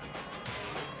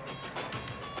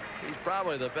 He's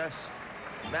probably the best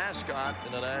mascot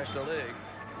in the National League.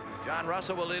 John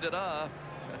Russell will lead it off.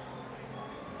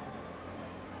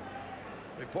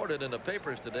 Reported in the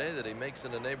papers today that he makes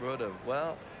in the neighborhood of,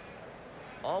 well,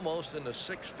 almost in the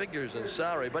 6 figures in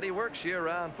salary, but he works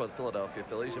year-round for the Philadelphia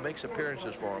Phillies. He makes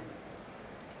appearances for them.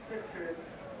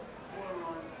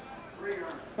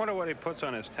 Wonder what he puts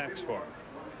on his tax form.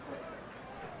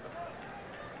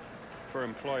 For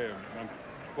employer.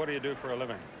 What do you do for a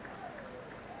living?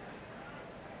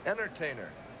 Entertainer.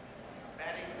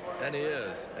 And he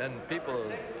is. And people,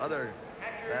 other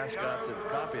mascots have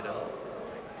copied him.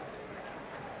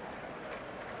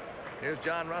 Here's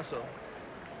John Russell.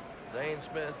 Zane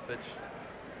Smith pitched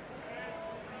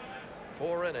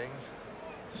 4 innings,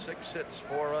 6 hits,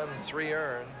 4 runs, 3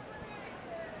 earned.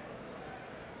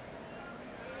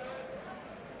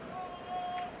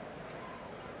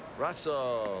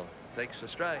 Russell takes a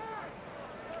strike.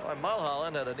 Well,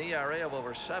 Mulholland had an ERA of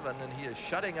over 7, and he is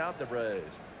shutting out the Braves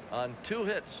on 2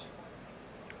 hits.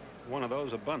 One of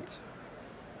those a bunt.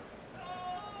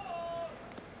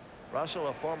 Russell,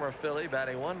 a former Philly,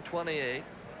 batting .128.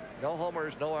 No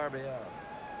homers, no RBI.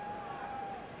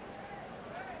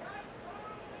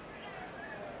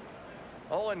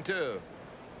 Oh, 0-2.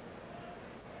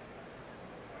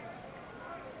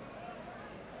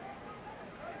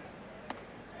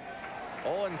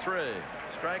 Oh, 3.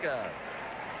 Strikeout.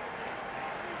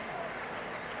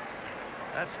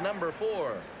 That's number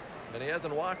 4, and he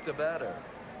hasn't walked a batter.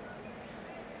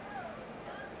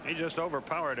 He just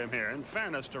overpowered him here. In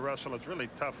fairness to Russell, it's really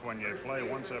tough when you play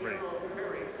once every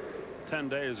 10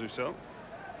 days or so.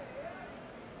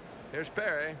 Here's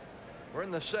Perry. We're in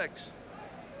the 6th.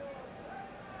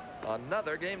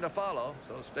 Another game to follow,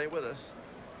 so stay with us.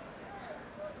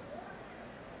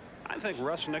 I think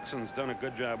Russ Nixon's done a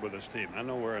good job with his team. I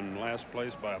know we're in last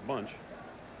place by a bunch.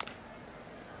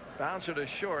 Bouncer to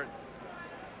short.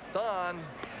 Thon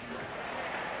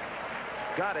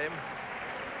got him.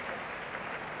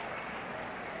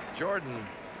 Jordan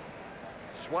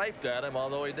swiped at him,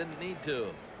 although he didn't need to.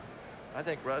 I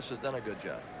think Russ has done a good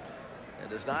job.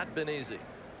 It has not been easy.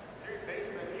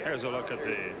 Here's a look at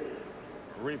the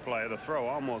replay. The throw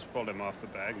almost pulled him off the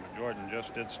bag, but Jordan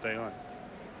just did stay on.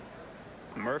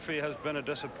 Murphy has been a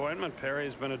disappointment.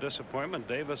 Perry's been a disappointment.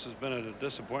 Davis has been a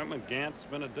disappointment. Gant's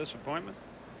been a disappointment.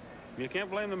 You can't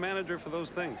blame the manager for those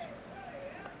things.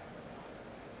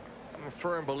 I'm a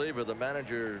firm believer the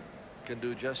manager can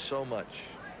do just so much,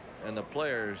 and the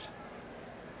players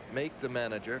make the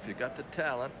manager. If you got the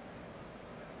talent,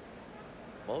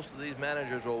 most of these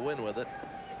managers will win with it.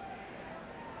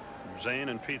 Zane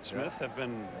and Pete Smith have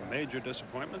been major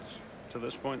disappointments to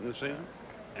this point in the season,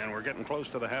 and we're getting close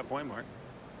to the halfway mark.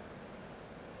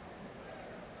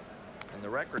 And the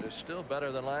record is still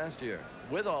better than last year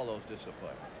with all those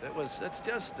disappointments. It's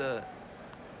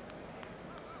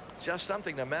just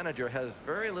something the manager has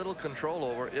very little control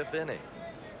over, if any.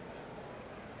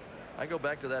 I go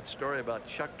back to that story about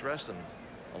Chuck Dressen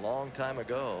a long time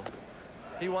ago.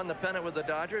 He won the pennant with the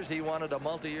Dodgers. He wanted a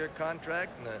multi-year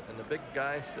contract, and the big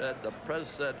guy said, the press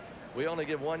said, we only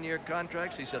give one-year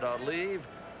contracts. He said, I'll leave.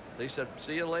 They said,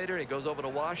 see you later. He goes over to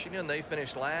Washington. They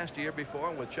finished last year before,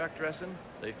 and with Chuck Dressen,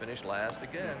 they finished last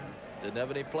again. Didn't have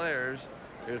any players.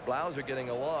 Here's Blauser getting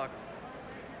a walk.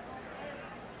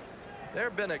 There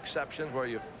have been exceptions where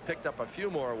you've picked up a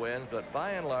few more wins, but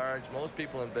by and large, most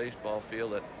people in baseball feel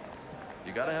that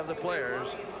you got to have the players,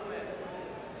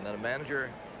 and then a manager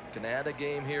can add a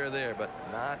game here or there, but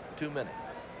not too many.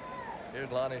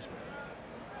 Here's Lonnie Smith.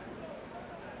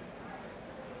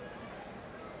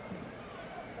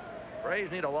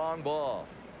 Braves need a long ball.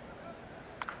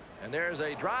 And there's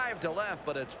a drive to left,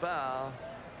 but it's foul.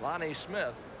 Lonnie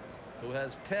Smith, who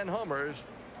has 10 homers,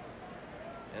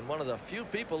 and one of the few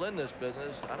people in this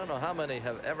business, I don't know how many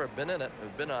have ever been in it,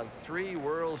 have been on 3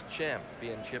 World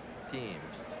Championship teams.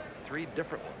 3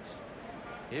 different ones.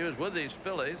 He was with these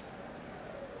Phillies,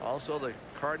 also the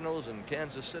Cardinals and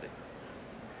Kansas City,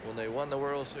 when they won the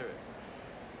World Series.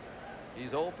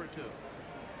 He's 0 for 2.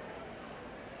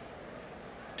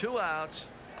 2 outs.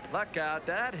 Luck out.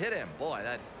 That hit him. Boy,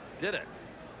 that did it.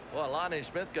 Well, Lonnie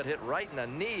Smith got hit right in the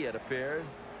knee, it appeared.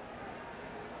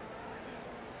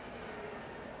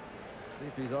 See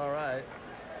if he's all right.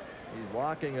 He's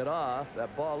walking it off.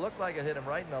 That ball looked like it hit him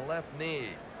right in the left knee.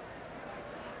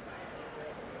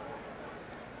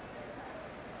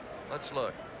 Let's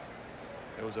look.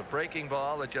 It was a breaking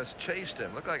ball that just chased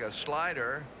him. Looked like a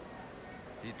slider.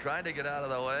 He tried to get out of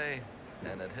the way,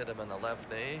 and it hit him in the left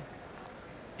knee.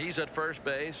 He's at first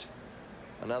base.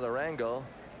 Another angle.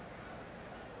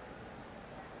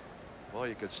 Well,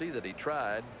 you could see that he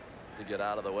tried to get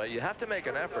out of the way. You have to make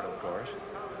an effort, of course.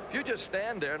 If you just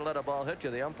stand there and let a ball hit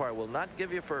you, the umpire will not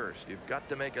give you first. You've got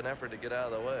to make an effort to get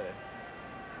out of the way.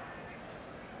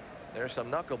 There's some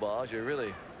knuckleballs. You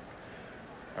really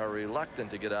are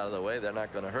reluctant to get out of the way. They're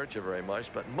not going to hurt you very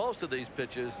much, but most of these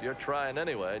pitches you're trying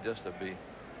anyway just to be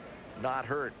not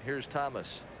hurt. Here's Thomas,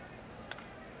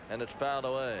 and it's fouled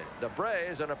away. The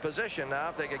Braves are in a position now,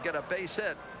 if they could get a base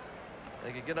hit,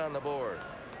 they could get on the board.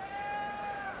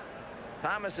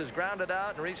 Thomas is grounded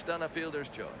out and reached on a fielder's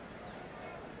choice.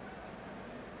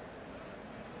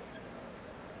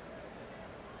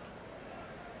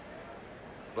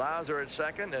 Blauser at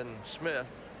second and Smith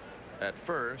at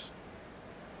first.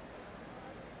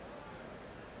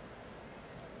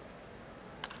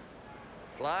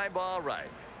 Fly ball right.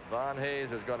 Von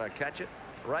Hayes is going to catch it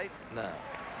right now.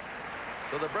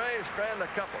 So the Braves strand a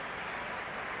couple.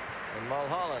 And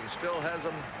Mulholland still has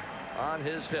them on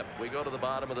his hip. We go to the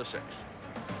bottom of the 6th.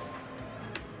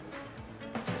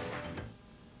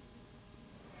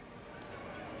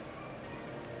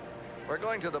 We're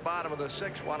going to the bottom of the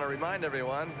 6th. Want to remind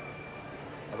everyone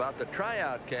about the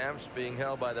tryout camps being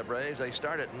held by the Braves. They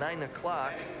start at 9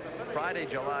 o'clock. Friday,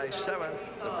 July 7th,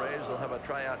 the Braves will have a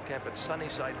tryout camp at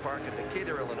Sunnyside Park in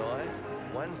Decatur, Illinois.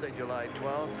 Wednesday, July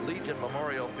 12th, Legion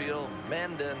Memorial Field,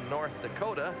 Mandan, North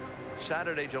Dakota.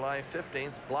 Saturday, July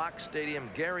 15th, Block Stadium,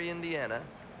 Gary, Indiana.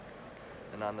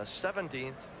 And on the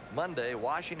 17th, Monday,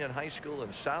 Washington High School in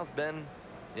South Bend,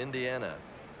 Indiana.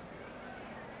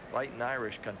 Right in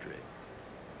Irish country.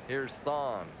 Here's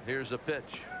Thon. Here's the pitch.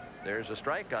 There's a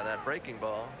strike on that breaking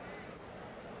ball.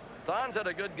 Thon's had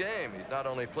a good game. He's not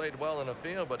only played well in the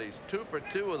field, but he's 2 for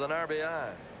 2 with an RBI.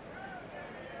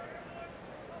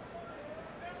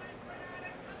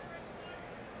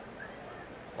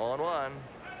 On 1.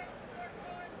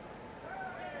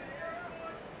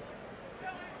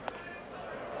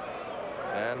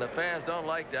 And the fans don't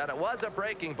like that. It was a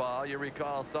breaking ball. You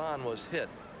recall Thon was hit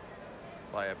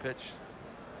by a pitch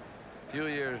a few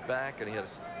years back, and he has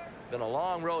been a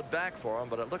long road back for him,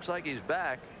 but it looks like he's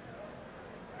back.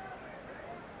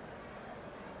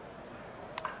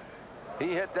 He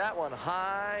hit that one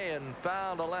high and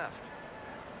foul to left.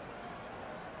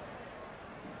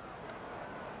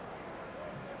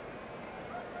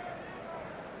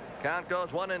 Count goes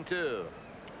 1-2.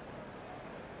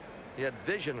 He had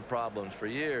vision problems for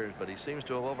years, but he seems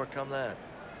to have overcome that.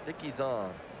 Dickie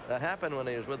Thon. That happened when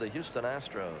he was with the Houston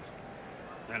Astros.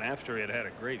 And after he had had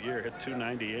a great year, hit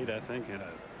 298, I think, and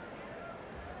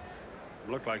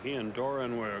looked like he and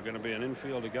Doran were going to be an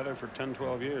infield together for 10,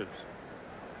 12 years.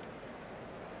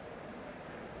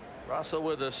 Russell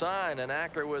with the sign and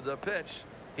Acker with the pitch.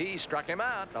 He struck him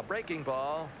out. A breaking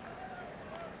ball.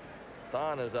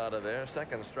 Thon is out of there.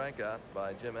 Second strikeout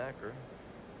by Jim Acker.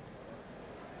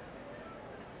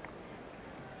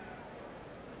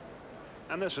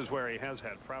 And this is where he has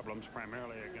had problems,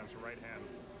 primarily against right-hand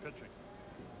pitching.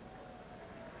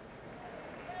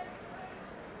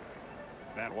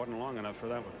 That wasn't long enough for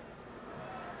that one.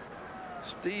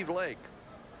 Steve Lake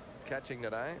catching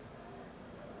tonight.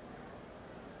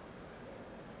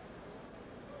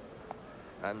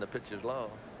 And the pitch is low.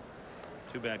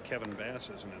 Too bad Kevin Bass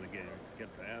isn't in the game.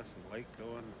 Get Bass and Lake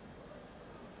going.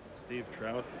 Steve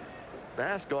Trout.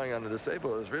 Bass going on the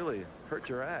disabled has really hurt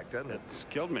your act, hasn't it? It's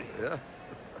killed me. Yeah.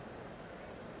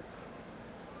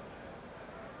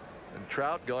 And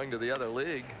Trout going to the other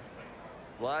league.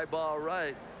 Fly ball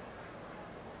right.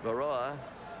 Baroa.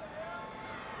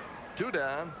 2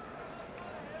 down.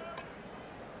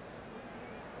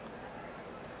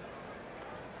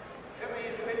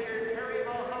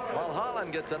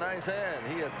 Mulholland gets a nice hand.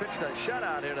 He has pitched a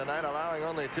shutout here tonight, allowing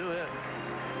only 2 hits.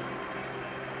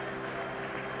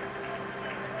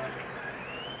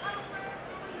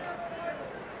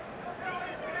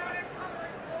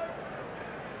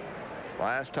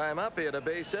 Last time up, he had a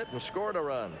base hit and scored a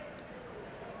run.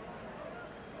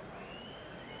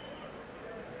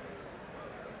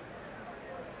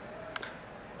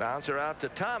 Bouncer out to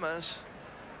Thomas,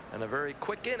 and a very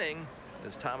quick inning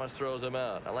as Thomas throws him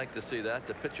out. I like to see that,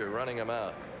 the pitcher running him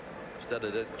out instead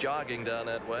of just jogging down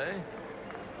that way.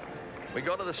 We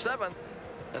go to the 7th,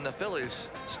 and the Phillies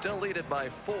still lead it by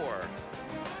 4.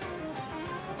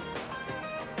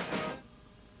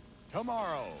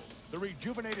 Tomorrow, the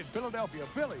rejuvenated Philadelphia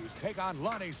Phillies take on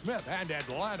Lonnie Smith and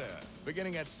Atlanta,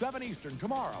 beginning at 7 Eastern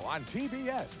tomorrow on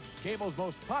TBS, cable's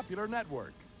most popular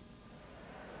network.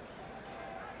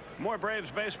 More Braves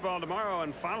baseball tomorrow,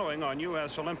 and following on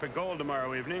U.S. Olympic Gold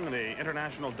tomorrow evening, the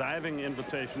International Diving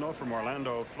Invitational from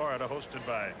Orlando, Florida, hosted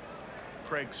by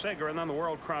Craig Sager, and then the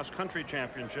World Cross Country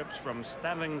Championships from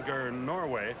Stavanger,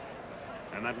 Norway,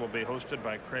 and that will be hosted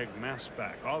by Craig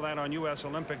Masbach. All that on U.S.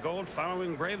 Olympic Gold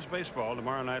following Braves baseball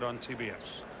tomorrow night on TBS.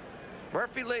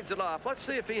 Murphy leads it off. Let's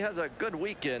see if he has a good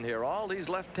weekend here. All these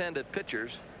left-handed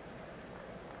pitchers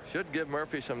should give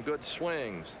Murphy some good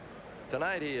swings.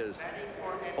 Tonight he is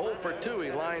 0 for 2.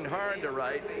 He lined hard to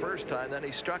right first time, then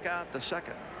he struck out the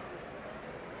second.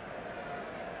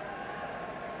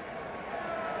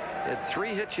 He had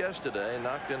 3 hits yesterday,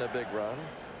 knocked in a big run.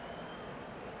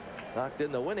 Knocked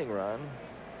in the winning run.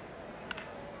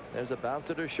 There's a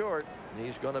bouncer to short.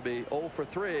 He's going to be 0 for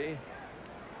 3.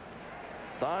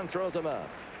 Thon throws him out.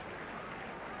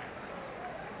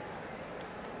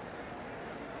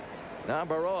 Now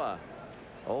Baroa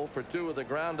 0 for 2 with a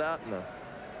ground out and a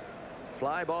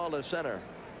fly ball to center.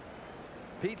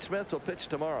 Pete Smith will pitch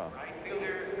tomorrow.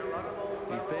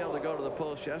 He failed to go to the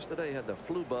post yesterday. He had the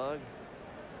flu bug.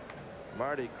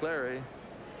 Marty Clary,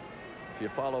 if you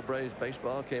follow Braves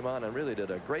baseball, came on and really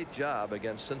did a great job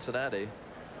against Cincinnati.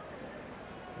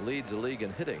 Leads the league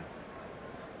in hitting.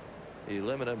 He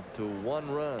limited him to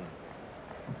 1 run.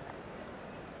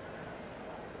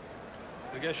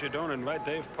 I guess you don't invite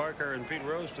Dave Parker and Pete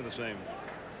Rose to the same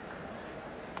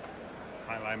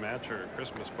highlight match or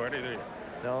Christmas party, do you?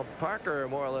 Now, Parker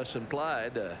more or less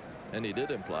implied, and he did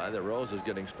imply, that Rose is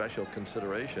getting special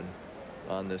consideration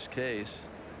on this case.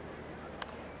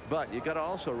 But you got to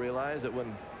also realize that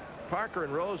when Parker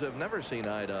and Rose have never seen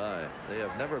eye to eye, they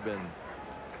have never been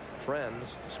friends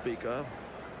to speak of.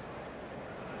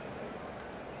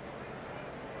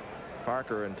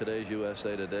 Parker in today's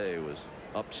USA Today was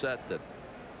upset that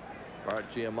Bart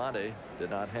Giamatti did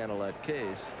not handle that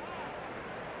case.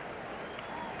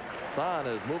 Thon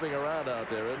is moving around out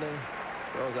there, isn't he?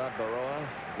 Throws out Baroa,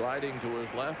 gliding to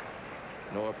his left.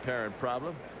 No apparent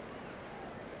problem.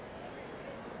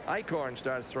 Eichhorn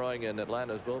starts throwing in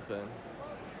Atlanta's bullpen.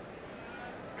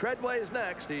 Treadway's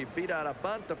next. He beat out a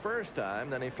bunt the first time,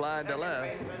 then he flied to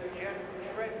left.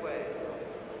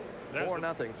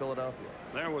 4-0 Philadelphia.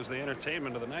 There was the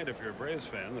entertainment of the night if you're a Braves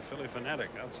fan, the Philly fanatic.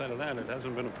 Outside of that, it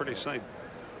hasn't been a pretty sight.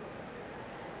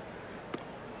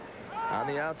 On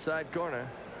the outside corner.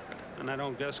 And I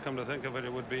don't guess, come to think of it,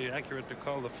 it would be accurate to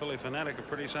call the Philly fanatic a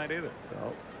pretty sight either.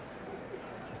 No.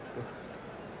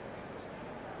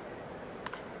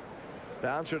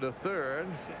 Bouncer to third.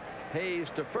 Hayes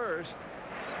to first.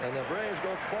 And the Braves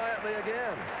go quietly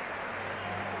again.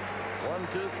 1,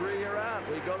 2, 3, you're out.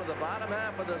 We go to the bottom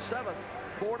half of the 7th.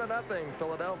 4-0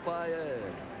 Philadelphia.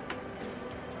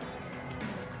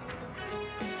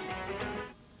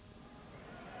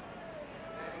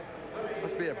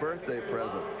 Must be a birthday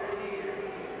present.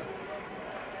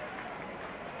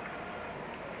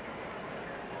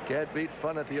 Can't beat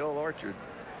fun at the old orchard.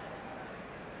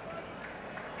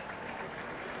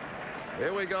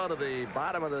 Here we go to the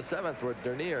bottom of the 7th with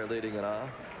Dernier leading it off.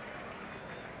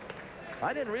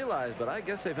 I didn't realize, but I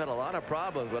guess they've had a lot of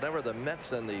problems whenever the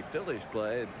Mets and the Phillies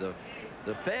play.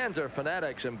 The fans are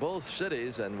fanatics in both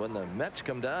cities, and when the Mets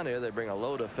come down here, they bring a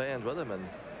load of fans with them, and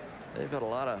they've had a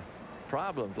lot of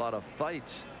problems, a lot of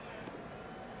fights.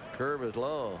 Curve is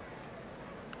low.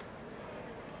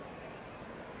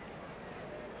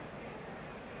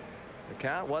 The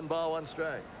count, 1 ball, 1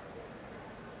 strike.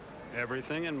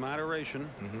 Everything in moderation.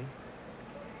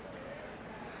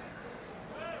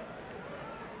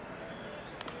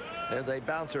 There's a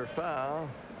bouncer foul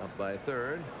up by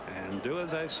 3rd. And do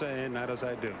as I say, not as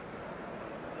I do.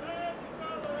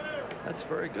 That's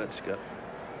very good, Skip.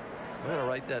 I'm going to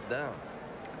write that down.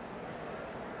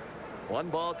 1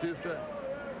 ball, 2 strikes.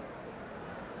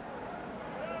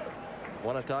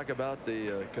 Want to talk about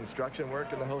the construction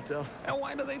work in the hotel? And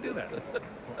why do they do that?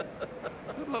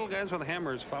 The little guys with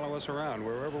hammers follow us around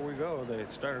wherever we go. They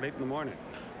start at 8 in the morning.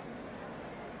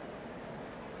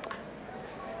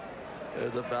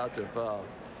 There's a bouncer foul.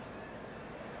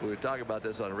 We were talking about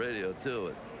this on radio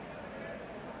too.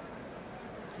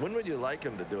 When would you like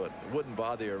him to do it? It wouldn't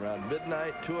bother you around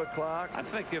midnight, 2 o'clock? I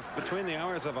think if between the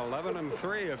hours of 11 and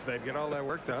 3, if they'd get all that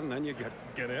work done, then you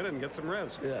get in and get some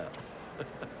rest. Yeah.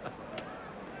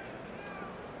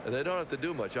 And they don't have to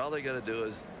do much. All they got to do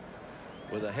is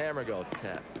with a hammer go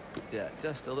tap. Yeah,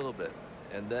 just a little bit.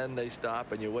 And then they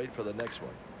stop and you wait for the next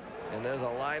one. And there's a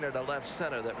liner to left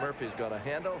center that Murphy's going to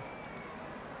handle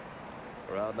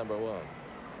for out number 1.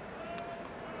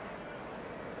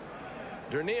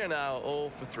 Dernier now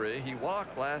 0 for 3. He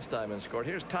walked last time and scored.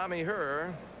 Here's Tommy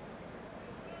Herr,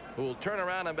 who will turn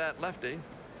around and bat lefty.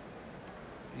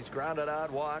 He's grounded out,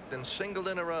 walked, and singled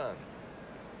in a run.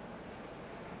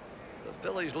 The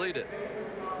Phillies lead it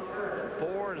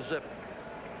 4-0.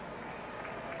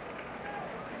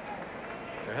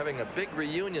 They're having a big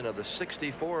reunion of the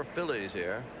 '64 Phillies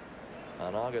here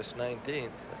on August 19th.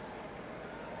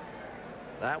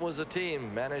 That was a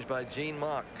team managed by Gene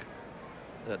Mauch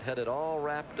that had it all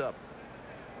wrapped up,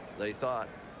 they thought,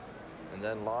 and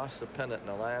then lost the pennant in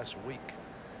the last week.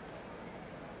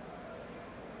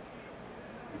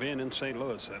 Being in St.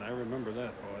 Louis, and I remember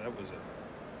that. Boy, that was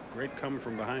a great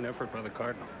come-from-behind effort by the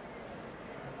Cardinal.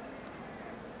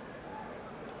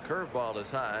 Curveball is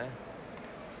high.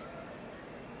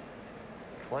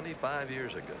 25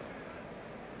 years ago.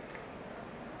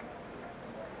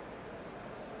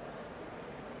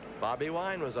 Bobby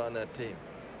Wine was on that team.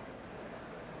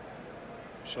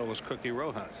 So was Cookie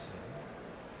Rojas.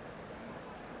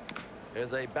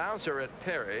 There's a bouncer at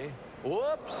Perry.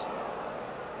 Whoops.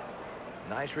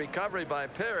 Nice recovery by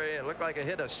Perry. It looked like it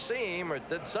hit a seam or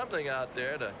did something out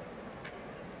there to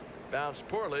bounce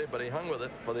poorly, but he hung with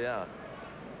it for the out.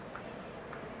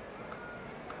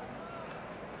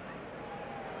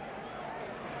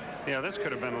 Yeah, this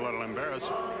could have been a little embarrassing.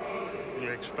 You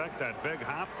expect that big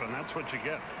hop, and that's what you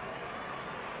get.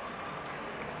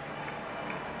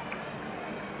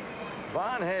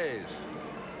 Von Hayes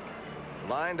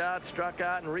lined out, struck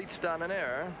out, and reached on an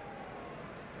error.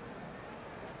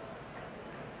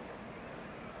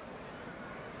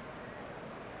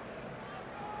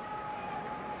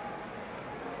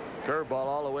 Curveball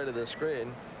all the way to the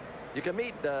screen. You can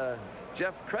meet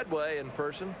Jeff Treadway in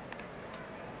person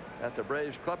at the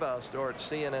Braves clubhouse door at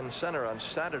CNN Center on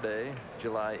Saturday,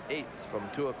 July 8th from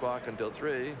 2 o'clock until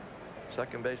 3.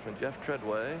 Second baseman Jeff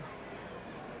Treadway.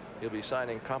 He'll be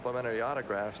signing complimentary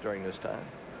autographs during this time.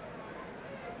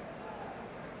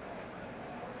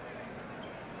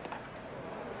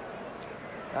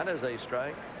 That is a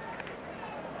strike.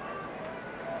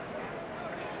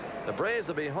 The Braves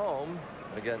will be home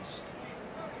against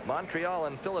Montreal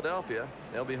and Philadelphia.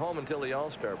 They'll be home until the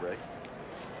All-Star break.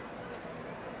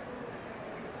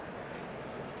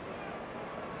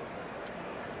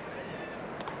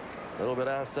 A little bit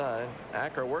outside.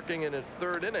 Acker, working in his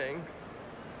 3rd inning,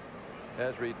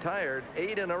 has retired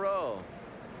 8 in a row.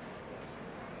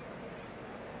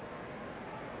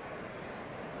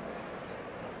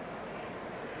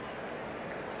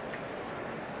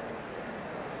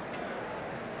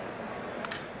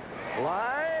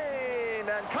 Line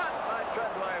and cut by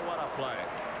Treadway. What a play.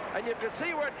 And you can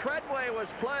see where Treadway was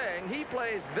playing. He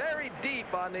plays very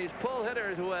deep on these pull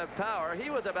hitters who have power. He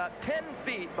was about 10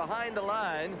 feet behind the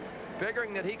line,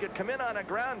 figuring that he could come in on a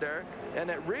grounder,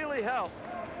 and it really helped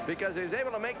because he was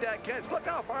able to make that catch. Look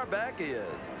how far back he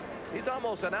is. He's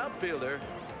almost an outfielder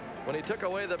when he took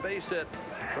away the base hit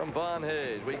from Von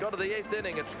Hayes. We go to the 8th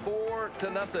inning. It's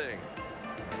 4-0.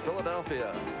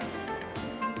 Philadelphia.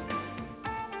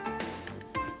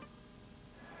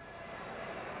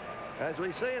 As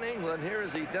we say in England, here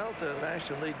is the Delta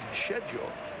National League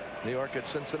schedule. New York at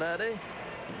Cincinnati.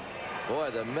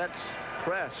 Boy, the Mets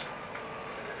press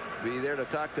be there to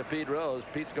talk to Pete Rose.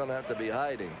 Pete's going to have to be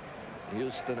hiding.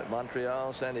 Houston at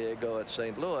Montreal, San Diego at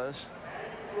St. Louis.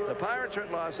 The Pirates are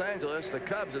at Los Angeles. The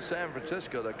Cubs at San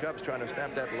Francisco. The Cubs trying to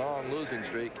stamp that long losing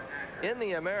streak. In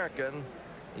the American,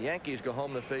 the Yankees go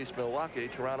home to face Milwaukee.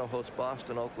 Toronto hosts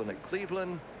Boston, Oakland at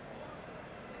Cleveland.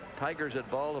 Tigers at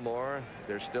Baltimore.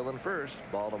 They're still in first.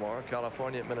 Baltimore,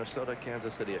 California at Minnesota,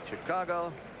 Kansas City at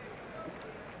Chicago.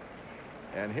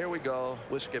 And here we go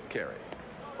with Skip Carey.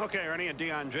 Okay, Ernie, and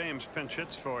Deion James pinch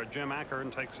hits for Jim Acker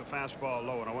and takes a fastball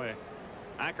low and away.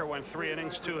 Acker went 3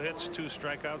 innings, 2 hits, 2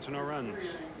 strikeouts, no runs.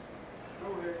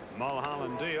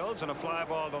 Mulholland deals, and a fly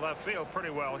ball to left field, pretty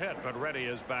well hit, but Reddy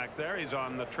is back there. He's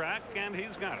on the track, and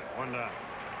he's got it. 1 down.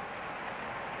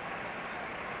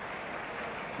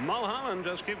 Mulholland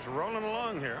just keeps rolling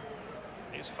along here.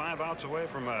 He's 5 outs away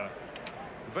from a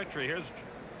victory. Here's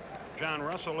John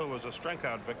Russell, who was a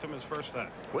strikeout victim, his first time.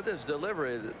 With his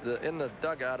delivery in the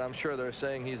dugout, I'm sure they're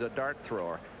saying he's a dart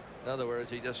thrower. In other words,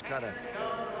 he just kind of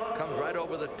comes right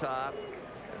over the top.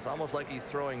 It's almost like he's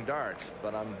throwing darts,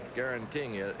 but I'm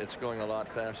guaranteeing you it's going a lot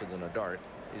faster than a dart.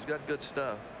 He's got good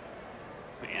stuff.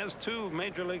 He has 2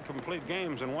 major league complete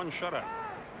games and 1 shutout.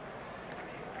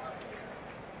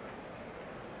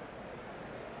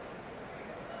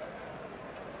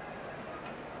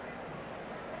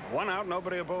 One out,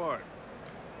 nobody aboard.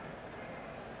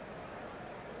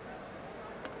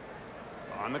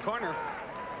 On the corner.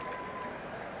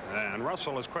 And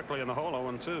Russell is quickly in the hole,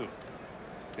 0-2.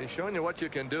 He's showing you what you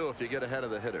can do if you get ahead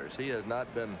of the hitters. He has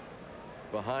not been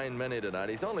behind many tonight.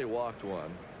 He's only walked 1.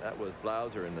 That was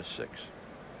Blauser in the 6th.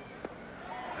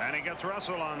 And he gets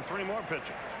Russell on 3 more pitches.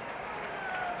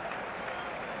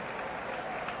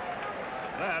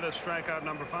 That is strikeout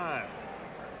number 5.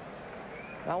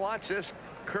 Now watch this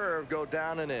curve go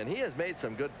down and in. He has made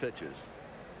some good pitches.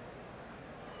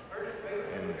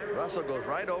 And Russell goes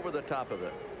right over the top of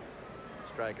it.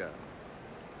 Strikeout.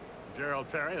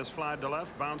 Gerald Perry has flied to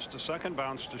left, bounced to second,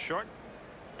 bounced to short.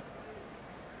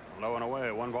 Low and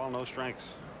away, 1 ball, no strikes.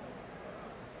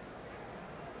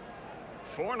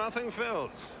 4-0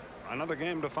 Phils. Another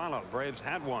game to follow. Braves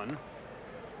had 1.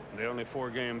 The only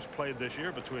 4 games played this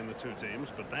year between the 2 teams,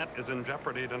 but that is in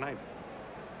jeopardy tonight.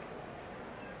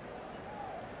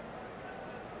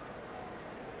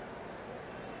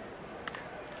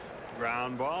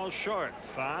 Ground ball short.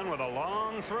 Thon with a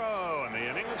long throw, and the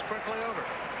inning is quickly over.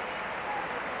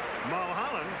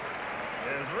 Mulholland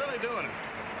is really doing it.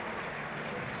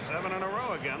 7 in a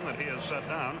row again that he has set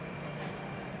down.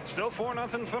 Still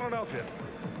 4-0 Philadelphia.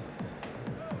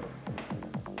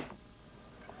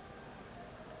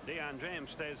 Deion James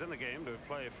stays in the game to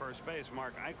play first base.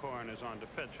 Mark Eichhorn is on to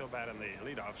pitch. He'll bat in the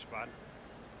leadoff spot.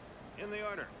 In the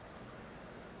order.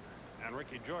 And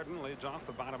Ricky Jordan leads off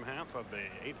the bottom half of the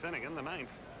 8th inning. In the 9th,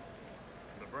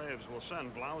 the Braves will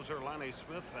send Blauser, Lonnie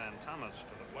Smith, and Thomas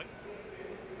to the plate.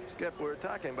 Skip, we're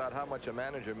talking about how much a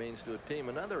manager means to a team.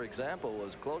 Another example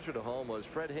was closer to home was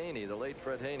Fred Haney, the late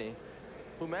Fred Haney,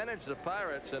 who managed the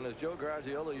Pirates. And as Joe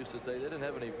Gargiulo used to say, they didn't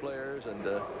have any players, and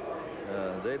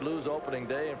they'd lose opening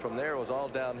day, and from there it was all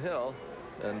downhill,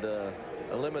 and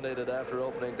eliminated after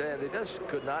opening day. And they just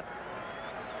could not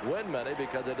win many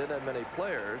because they didn't have many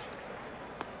players.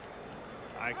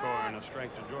 Eichhorn a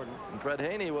strike to Jordan. And Fred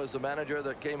Haney was the manager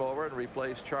that came over and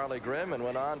replaced Charlie Grimm and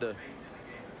went on to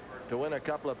win a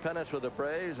couple of pennants with the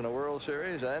Braves and a World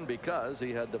Series, and because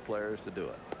he had the players to do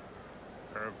it.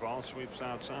 Curveball sweeps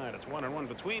outside. It's 1-1.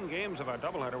 Between games of our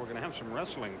doubleheader, we're going to have some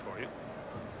wrestling for you.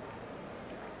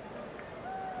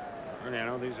 Ernie, I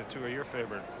know these are 2 of your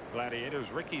favorite gladiators.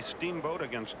 Ricky Steamboat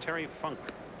against Terry Funk.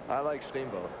 I like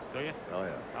Steamboat. Do you? Oh,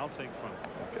 yeah. I'll take Funk.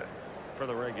 Okay. For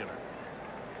the regular.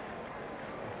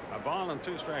 A ball and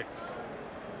 2 strikes.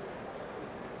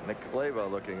 Nick Leva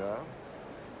looking on.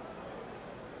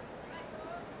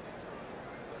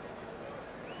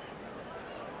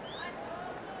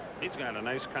 He's got a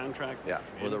nice contract. Yeah,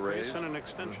 with a raise and an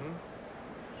extension.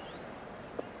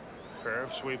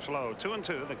 Curve sweeps low.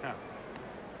 2-2 the count.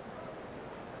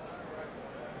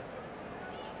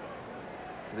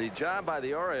 The job by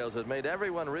the Orioles has made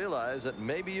everyone realize that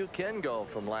maybe you can go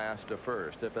from last to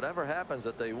first. If it ever happens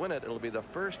that they win it, it'll be the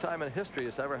first time in history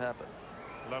it's ever happened.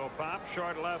 Little pop,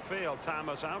 short left field.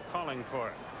 Thomas out, calling for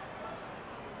it.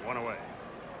 1 away.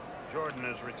 Jordan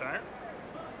is retired.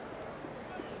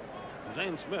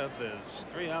 Zane Smith is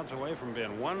 3 outs away from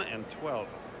being 1-12.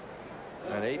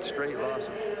 And 8 straight losses.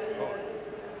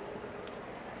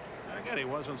 Again, he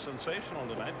wasn't sensational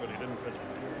tonight, but he didn't pitch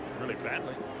really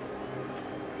badly.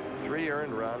 3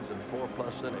 earned runs and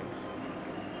 4+ innings.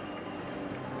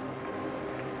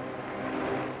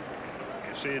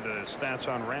 see the stats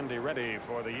on Randy Reddy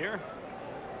for the year.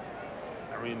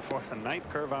 I mean, for the night,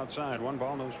 curve outside, 1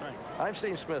 ball, no strike. I've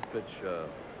seen Smith pitch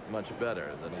much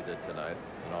better than he did tonight.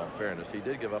 In all fairness, he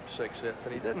did give up 6 hits,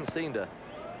 and he didn't seem to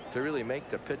really make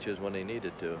the pitches when he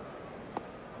needed to.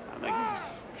 I think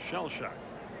he's shell-shocked.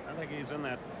 I think he's in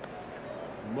that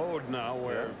mode now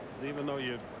where even though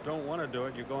you don't want to do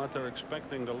it, you go out there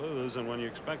expecting to lose, and when you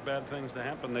expect bad things to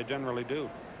happen, they generally do.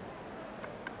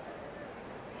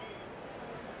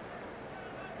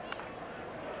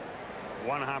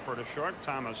 One hopper to short.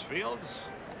 Thomas fields.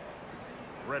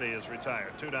 Reddy is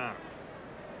retired. 2 down.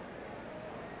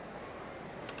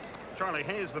 Charlie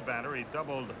Hayes, the batter, he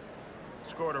doubled,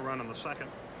 scored a run in the 2nd,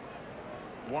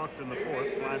 walked in the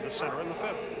 4th, flied to center in the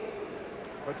 5th.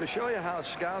 But to show you how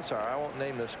scouts are, I won't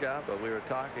name the scout, but we were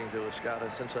talking to a scout in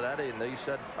Cincinnati, and they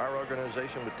said our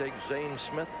organization would take Zane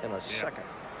Smith in a 2nd.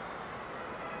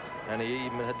 And he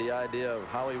even had the idea of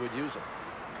how he would use him.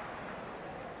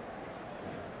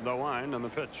 The wind and the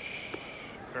pitch.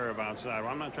 Curve outside.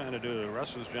 Well, I'm not trying to do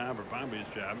Russ's job or Bobby's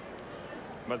job,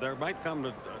 but there might come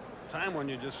a time when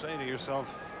you just say to yourself,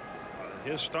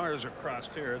 his stars are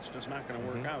crossed here. It's just not going to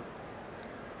work out.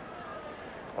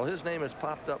 Well, his name has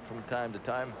popped up from time to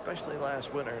time, especially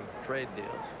last winter in trade deals.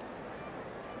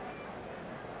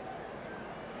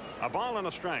 A ball and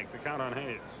a strike. The count on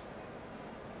Hayes.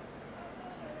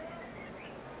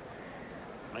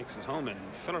 Makes his home in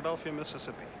Philadelphia,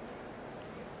 Mississippi.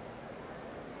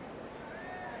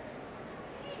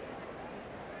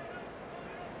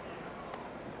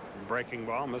 Breaking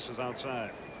ball, misses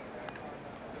outside.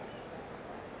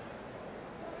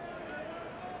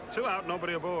 2 out,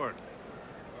 nobody aboard.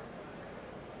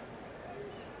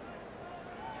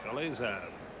 Phillies have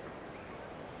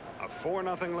a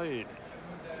 4-0 lead.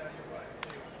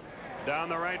 Down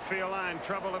the right field line.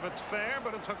 Trouble if it's fair,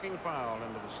 but it's hooking foul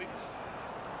into the seats.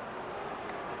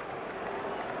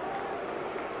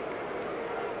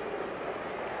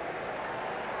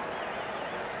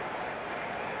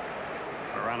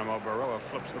 Geronimo Baroa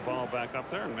flips the ball back up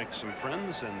there and makes some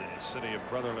friends in the city of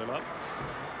brotherly love.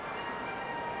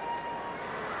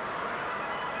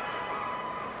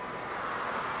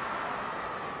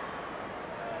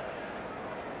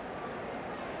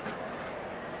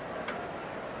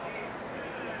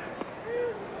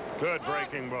 Good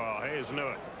breaking ball. Hayes knew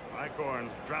it. Eichhorn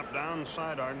dropped down,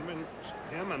 sidearmed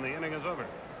him, and the inning is over.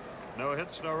 No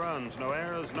hits, no runs, no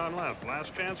errors, none left.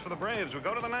 Last chance for the Braves. We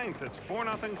go to the 9th. It's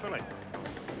 4-0 Philly.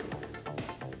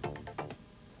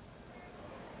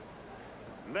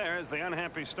 There's the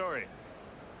unhappy story.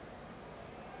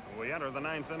 We enter the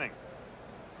 9th inning.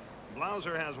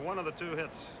 Blauser has 1 of the 2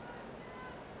 hits.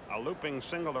 A looping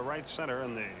single to right center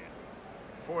in the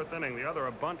 4th inning. The other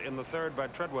a bunt in the 3rd by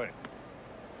Treadway.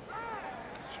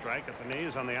 Strike at the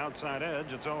knees on the outside edge.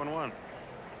 It's 0-1.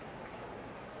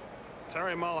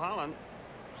 Terry Mulholland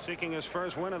seeking his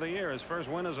first win of the year, his first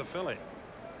win as a Philly.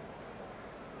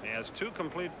 He has 2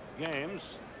 complete games.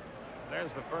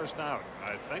 There's the first out,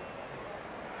 I think.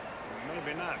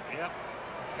 Maybe not. Yep.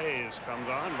 Hayes comes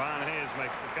on. Von Hayes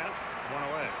makes the catch. 1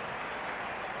 away.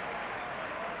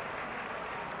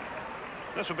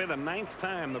 This will be the 9th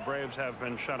time the Braves have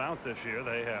been shut out this year.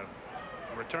 They have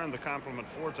returned the compliment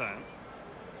 4 times.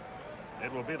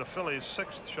 It will be the Phillies'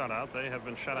 6th shutout. They have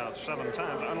been shut out 7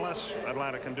 times, unless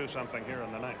Atlanta can do something here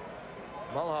in the 9th.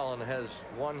 Mulholland has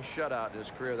 1 shutout in his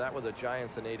career. That was the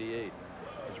Giants in '88.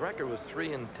 His record was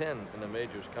 3-10 in the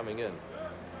majors coming in.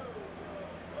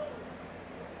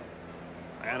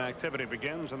 And activity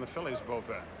begins in the Phillies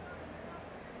bullpen.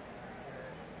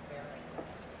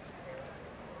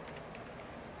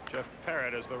 Jeff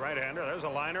Parrott is the right-hander. There's a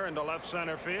liner into left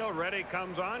center field. Reddy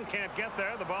comes on, can't get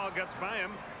there. The ball gets by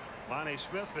him. Lonnie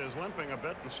Smith is limping a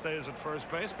bit and stays at first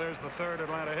base. There's the 3rd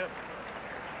Atlanta hit.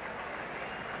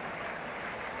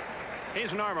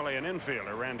 He's normally an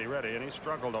infielder, Randy Reddy, and he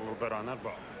struggled a little bit on that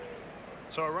ball.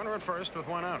 So a runner at first with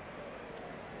 1 out.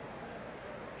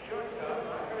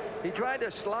 He tried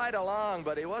to slide along,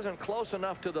 but he wasn't close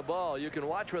enough to the ball. You can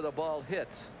watch where the ball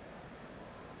hits.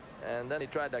 And then he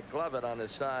tried to glove it on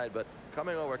his side, but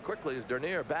coming over quickly is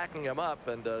Dernier backing him up,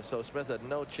 and so Smith had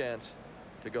no chance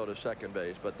to go to second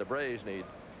base. But the Braves need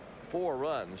 4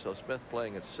 runs, so Smith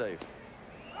playing it safe.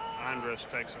 Andrus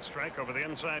takes a strike over the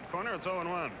inside corner. It's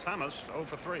 0-1. Thomas 0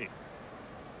 for 3.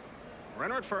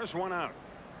 Runner at first, 1 out.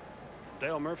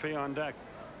 Dale Murphy on deck.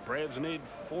 Braves need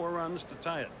 4 runs to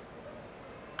tie it.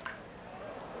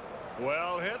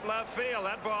 Well hit left field.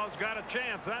 That ball's got a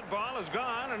chance. That ball is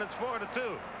gone, and it's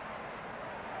 4-2.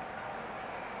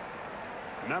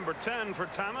 Number 10 for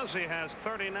Thomas. He has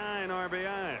 39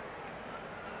 RBI.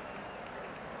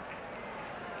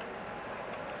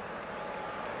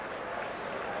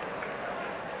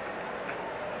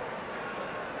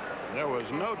 There was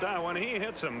no doubt when he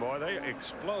hits them, boy, they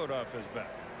explode off his back.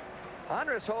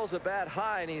 Andrus holds the bat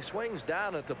high, and he swings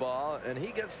down at the ball, and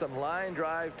he gets some line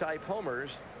drive type homers,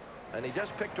 and he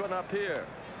just picked one up here.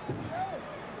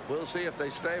 We'll see if they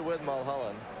stay with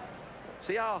Mulholland.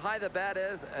 See how high the bat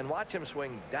is, and watch him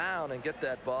swing down and get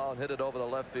that ball and hit it over the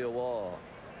left field wall.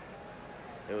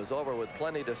 It was over with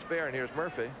plenty to spare, and here's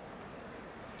Murphy.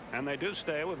 And they do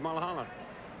stay with Mulholland.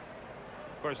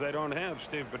 Of course, they don't have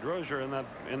Steve Bedrosier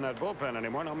in that bullpen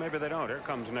anymore. No, maybe they don't. Here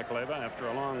comes Nick Leyva after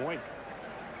a long wait.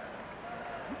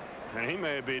 And he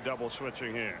may be double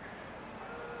switching here.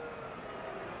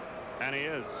 And he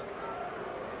is.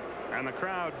 And the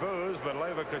crowd boos, but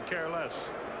Leyva could care less.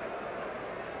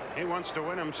 He wants to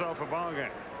win himself a ball game.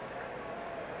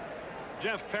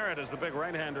 Jeff Parrott is the big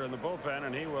right-hander in the bullpen,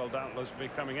 and he will doubtless be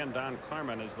coming in. Don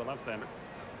Carmen is the left-hander.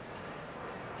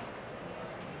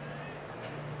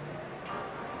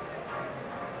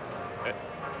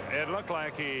 It looked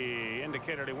like he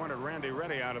indicated he wanted Randy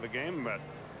Reddy out of the game, but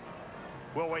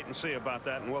we'll wait and see about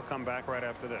that, and we'll come back right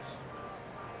after this.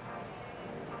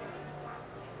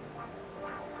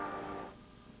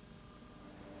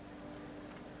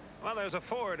 Well, there's a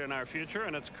forward in our future,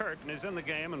 and it's Kurt, and he's in the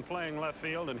game and playing left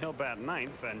field, and he'll bat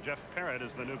ninth. And Jeff Parrott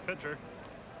is the new pitcher,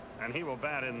 and he will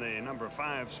bat in the number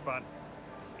 5 spot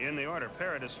in the order.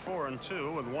 Parrott is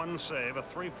 4-2 with 1 save, a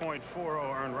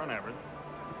 3.40 earned run average.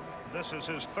 This is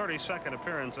his 32nd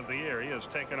appearance of the year. He has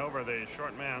taken over the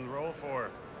short man role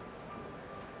for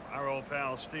our old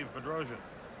pal Steve Bedrosian.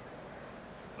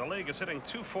 The league is hitting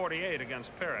 .248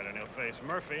 against Parrott, and he'll face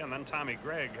Murphy, and then Tommy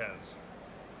Gregg has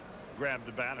grabbed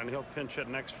the bat, and he'll pinch hit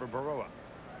next for Baroa.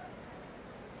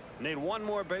 Need one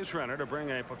more base runner to bring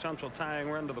a potential tying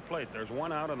run to the plate. There's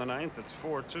 1 out in the 9th. It's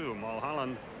 4-2.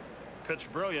 Mulholland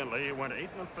pitched brilliantly. He went 8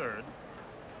 1/3,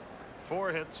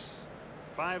 4 hits,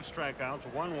 5 strikeouts,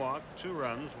 1 walk, 2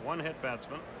 runs, 1 hit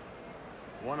batsman,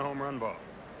 1 home run ball.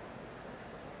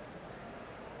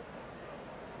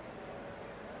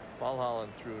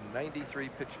 Mulholland threw 93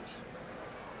 pitches.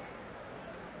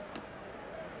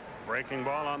 Breaking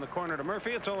ball on the corner to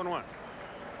Murphy. It's 0-1.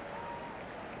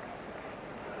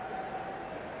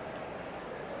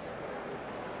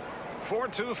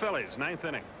 (4-2) Phillies, 9th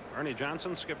inning. Ernie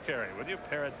Johnson, Skip Carey with you.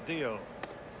 Parrott deal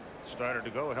started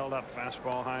to go, held up,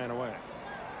 fastball high and away.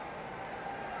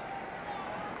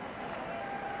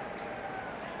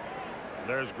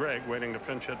 There's Gregg waiting to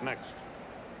pinch hit next.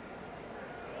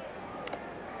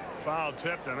 Foul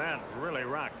tipped, and that really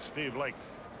rocked Steve Lake.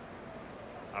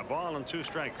 A ball and 2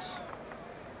 strikes.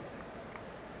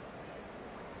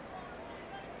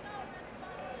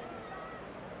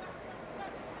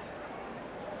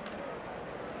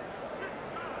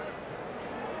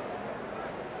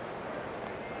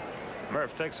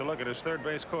 Murph takes a look at his third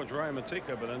base coach, Roy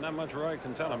Matika, but there's not much Roy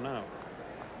can tell him now.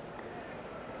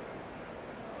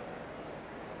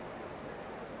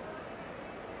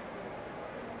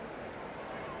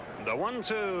 The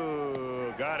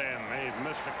 1-2 got him. He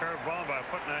missed a curveball by a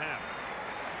 1.5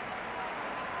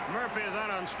 feet. Murphy is out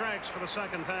on strikes for the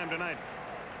 2nd time tonight.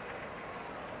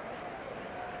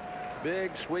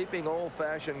 Big sweeping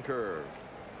old-fashioned curve.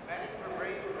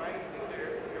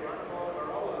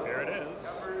 Here it is.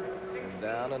 And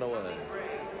down and away.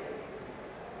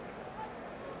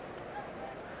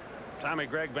 Tommy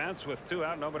Gregg bats with 2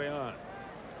 out, nobody on.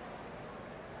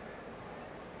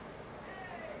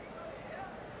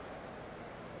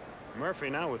 Murphy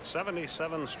now with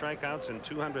 77 strikeouts and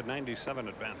 297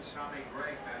 at bats.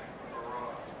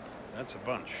 That's a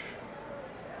bunch.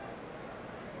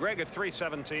 Gregg at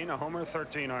 .317, a homer,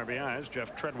 13 RBIs.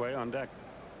 Jeff Treadway on deck.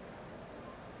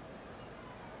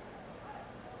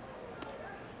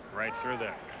 Right through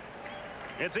there.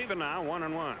 It's even now,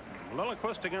 1-1.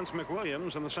 Lilliquist against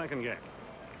McWilliams in the 2nd game.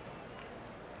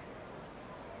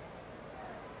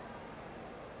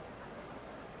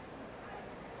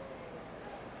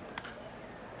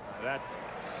 That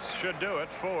should do it.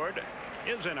 Ford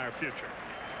is in our future.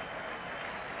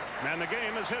 And the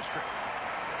game is history.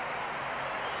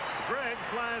 Gregg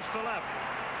flies to left.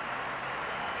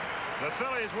 The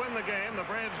Phillies win the game. The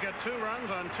Braves get 2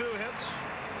 runs on 2 hits.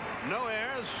 No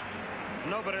errors.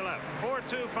 Nobody left.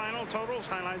 4-2 final totals.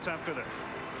 Highlights after this.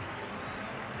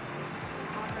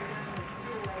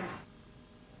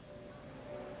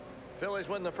 Phillies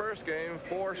win the first game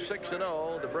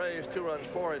 4-6-0. The Braves 2 runs,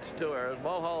 4 hits, 2 errors.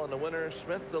 Mulholland the winner,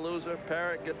 Smith the loser.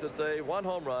 Parrott gets a save, 1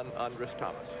 home run. Andrus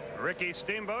Thomas. Ricky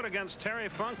Steamboat against Terry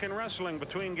Funk in wrestling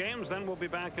between games. Then we'll be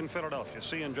back in Philadelphia.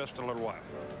 See you in just a little while.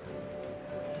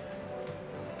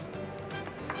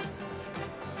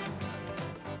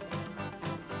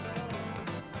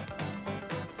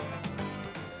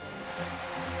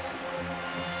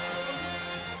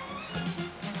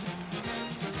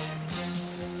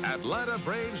 Atlanta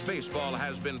Braves baseball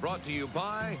has been brought to you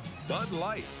by Bud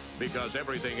Light, because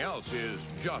everything else is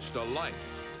just a light.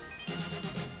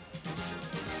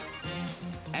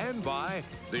 And by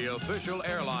the official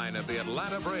airline of the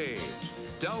Atlanta Braves,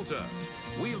 Delta.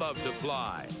 We love to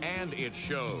fly, and it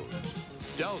shows.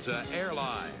 Delta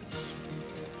Airlines.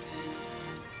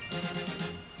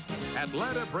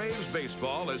 Atlanta Braves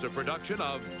baseball is a production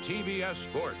of TBS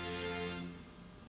Sports.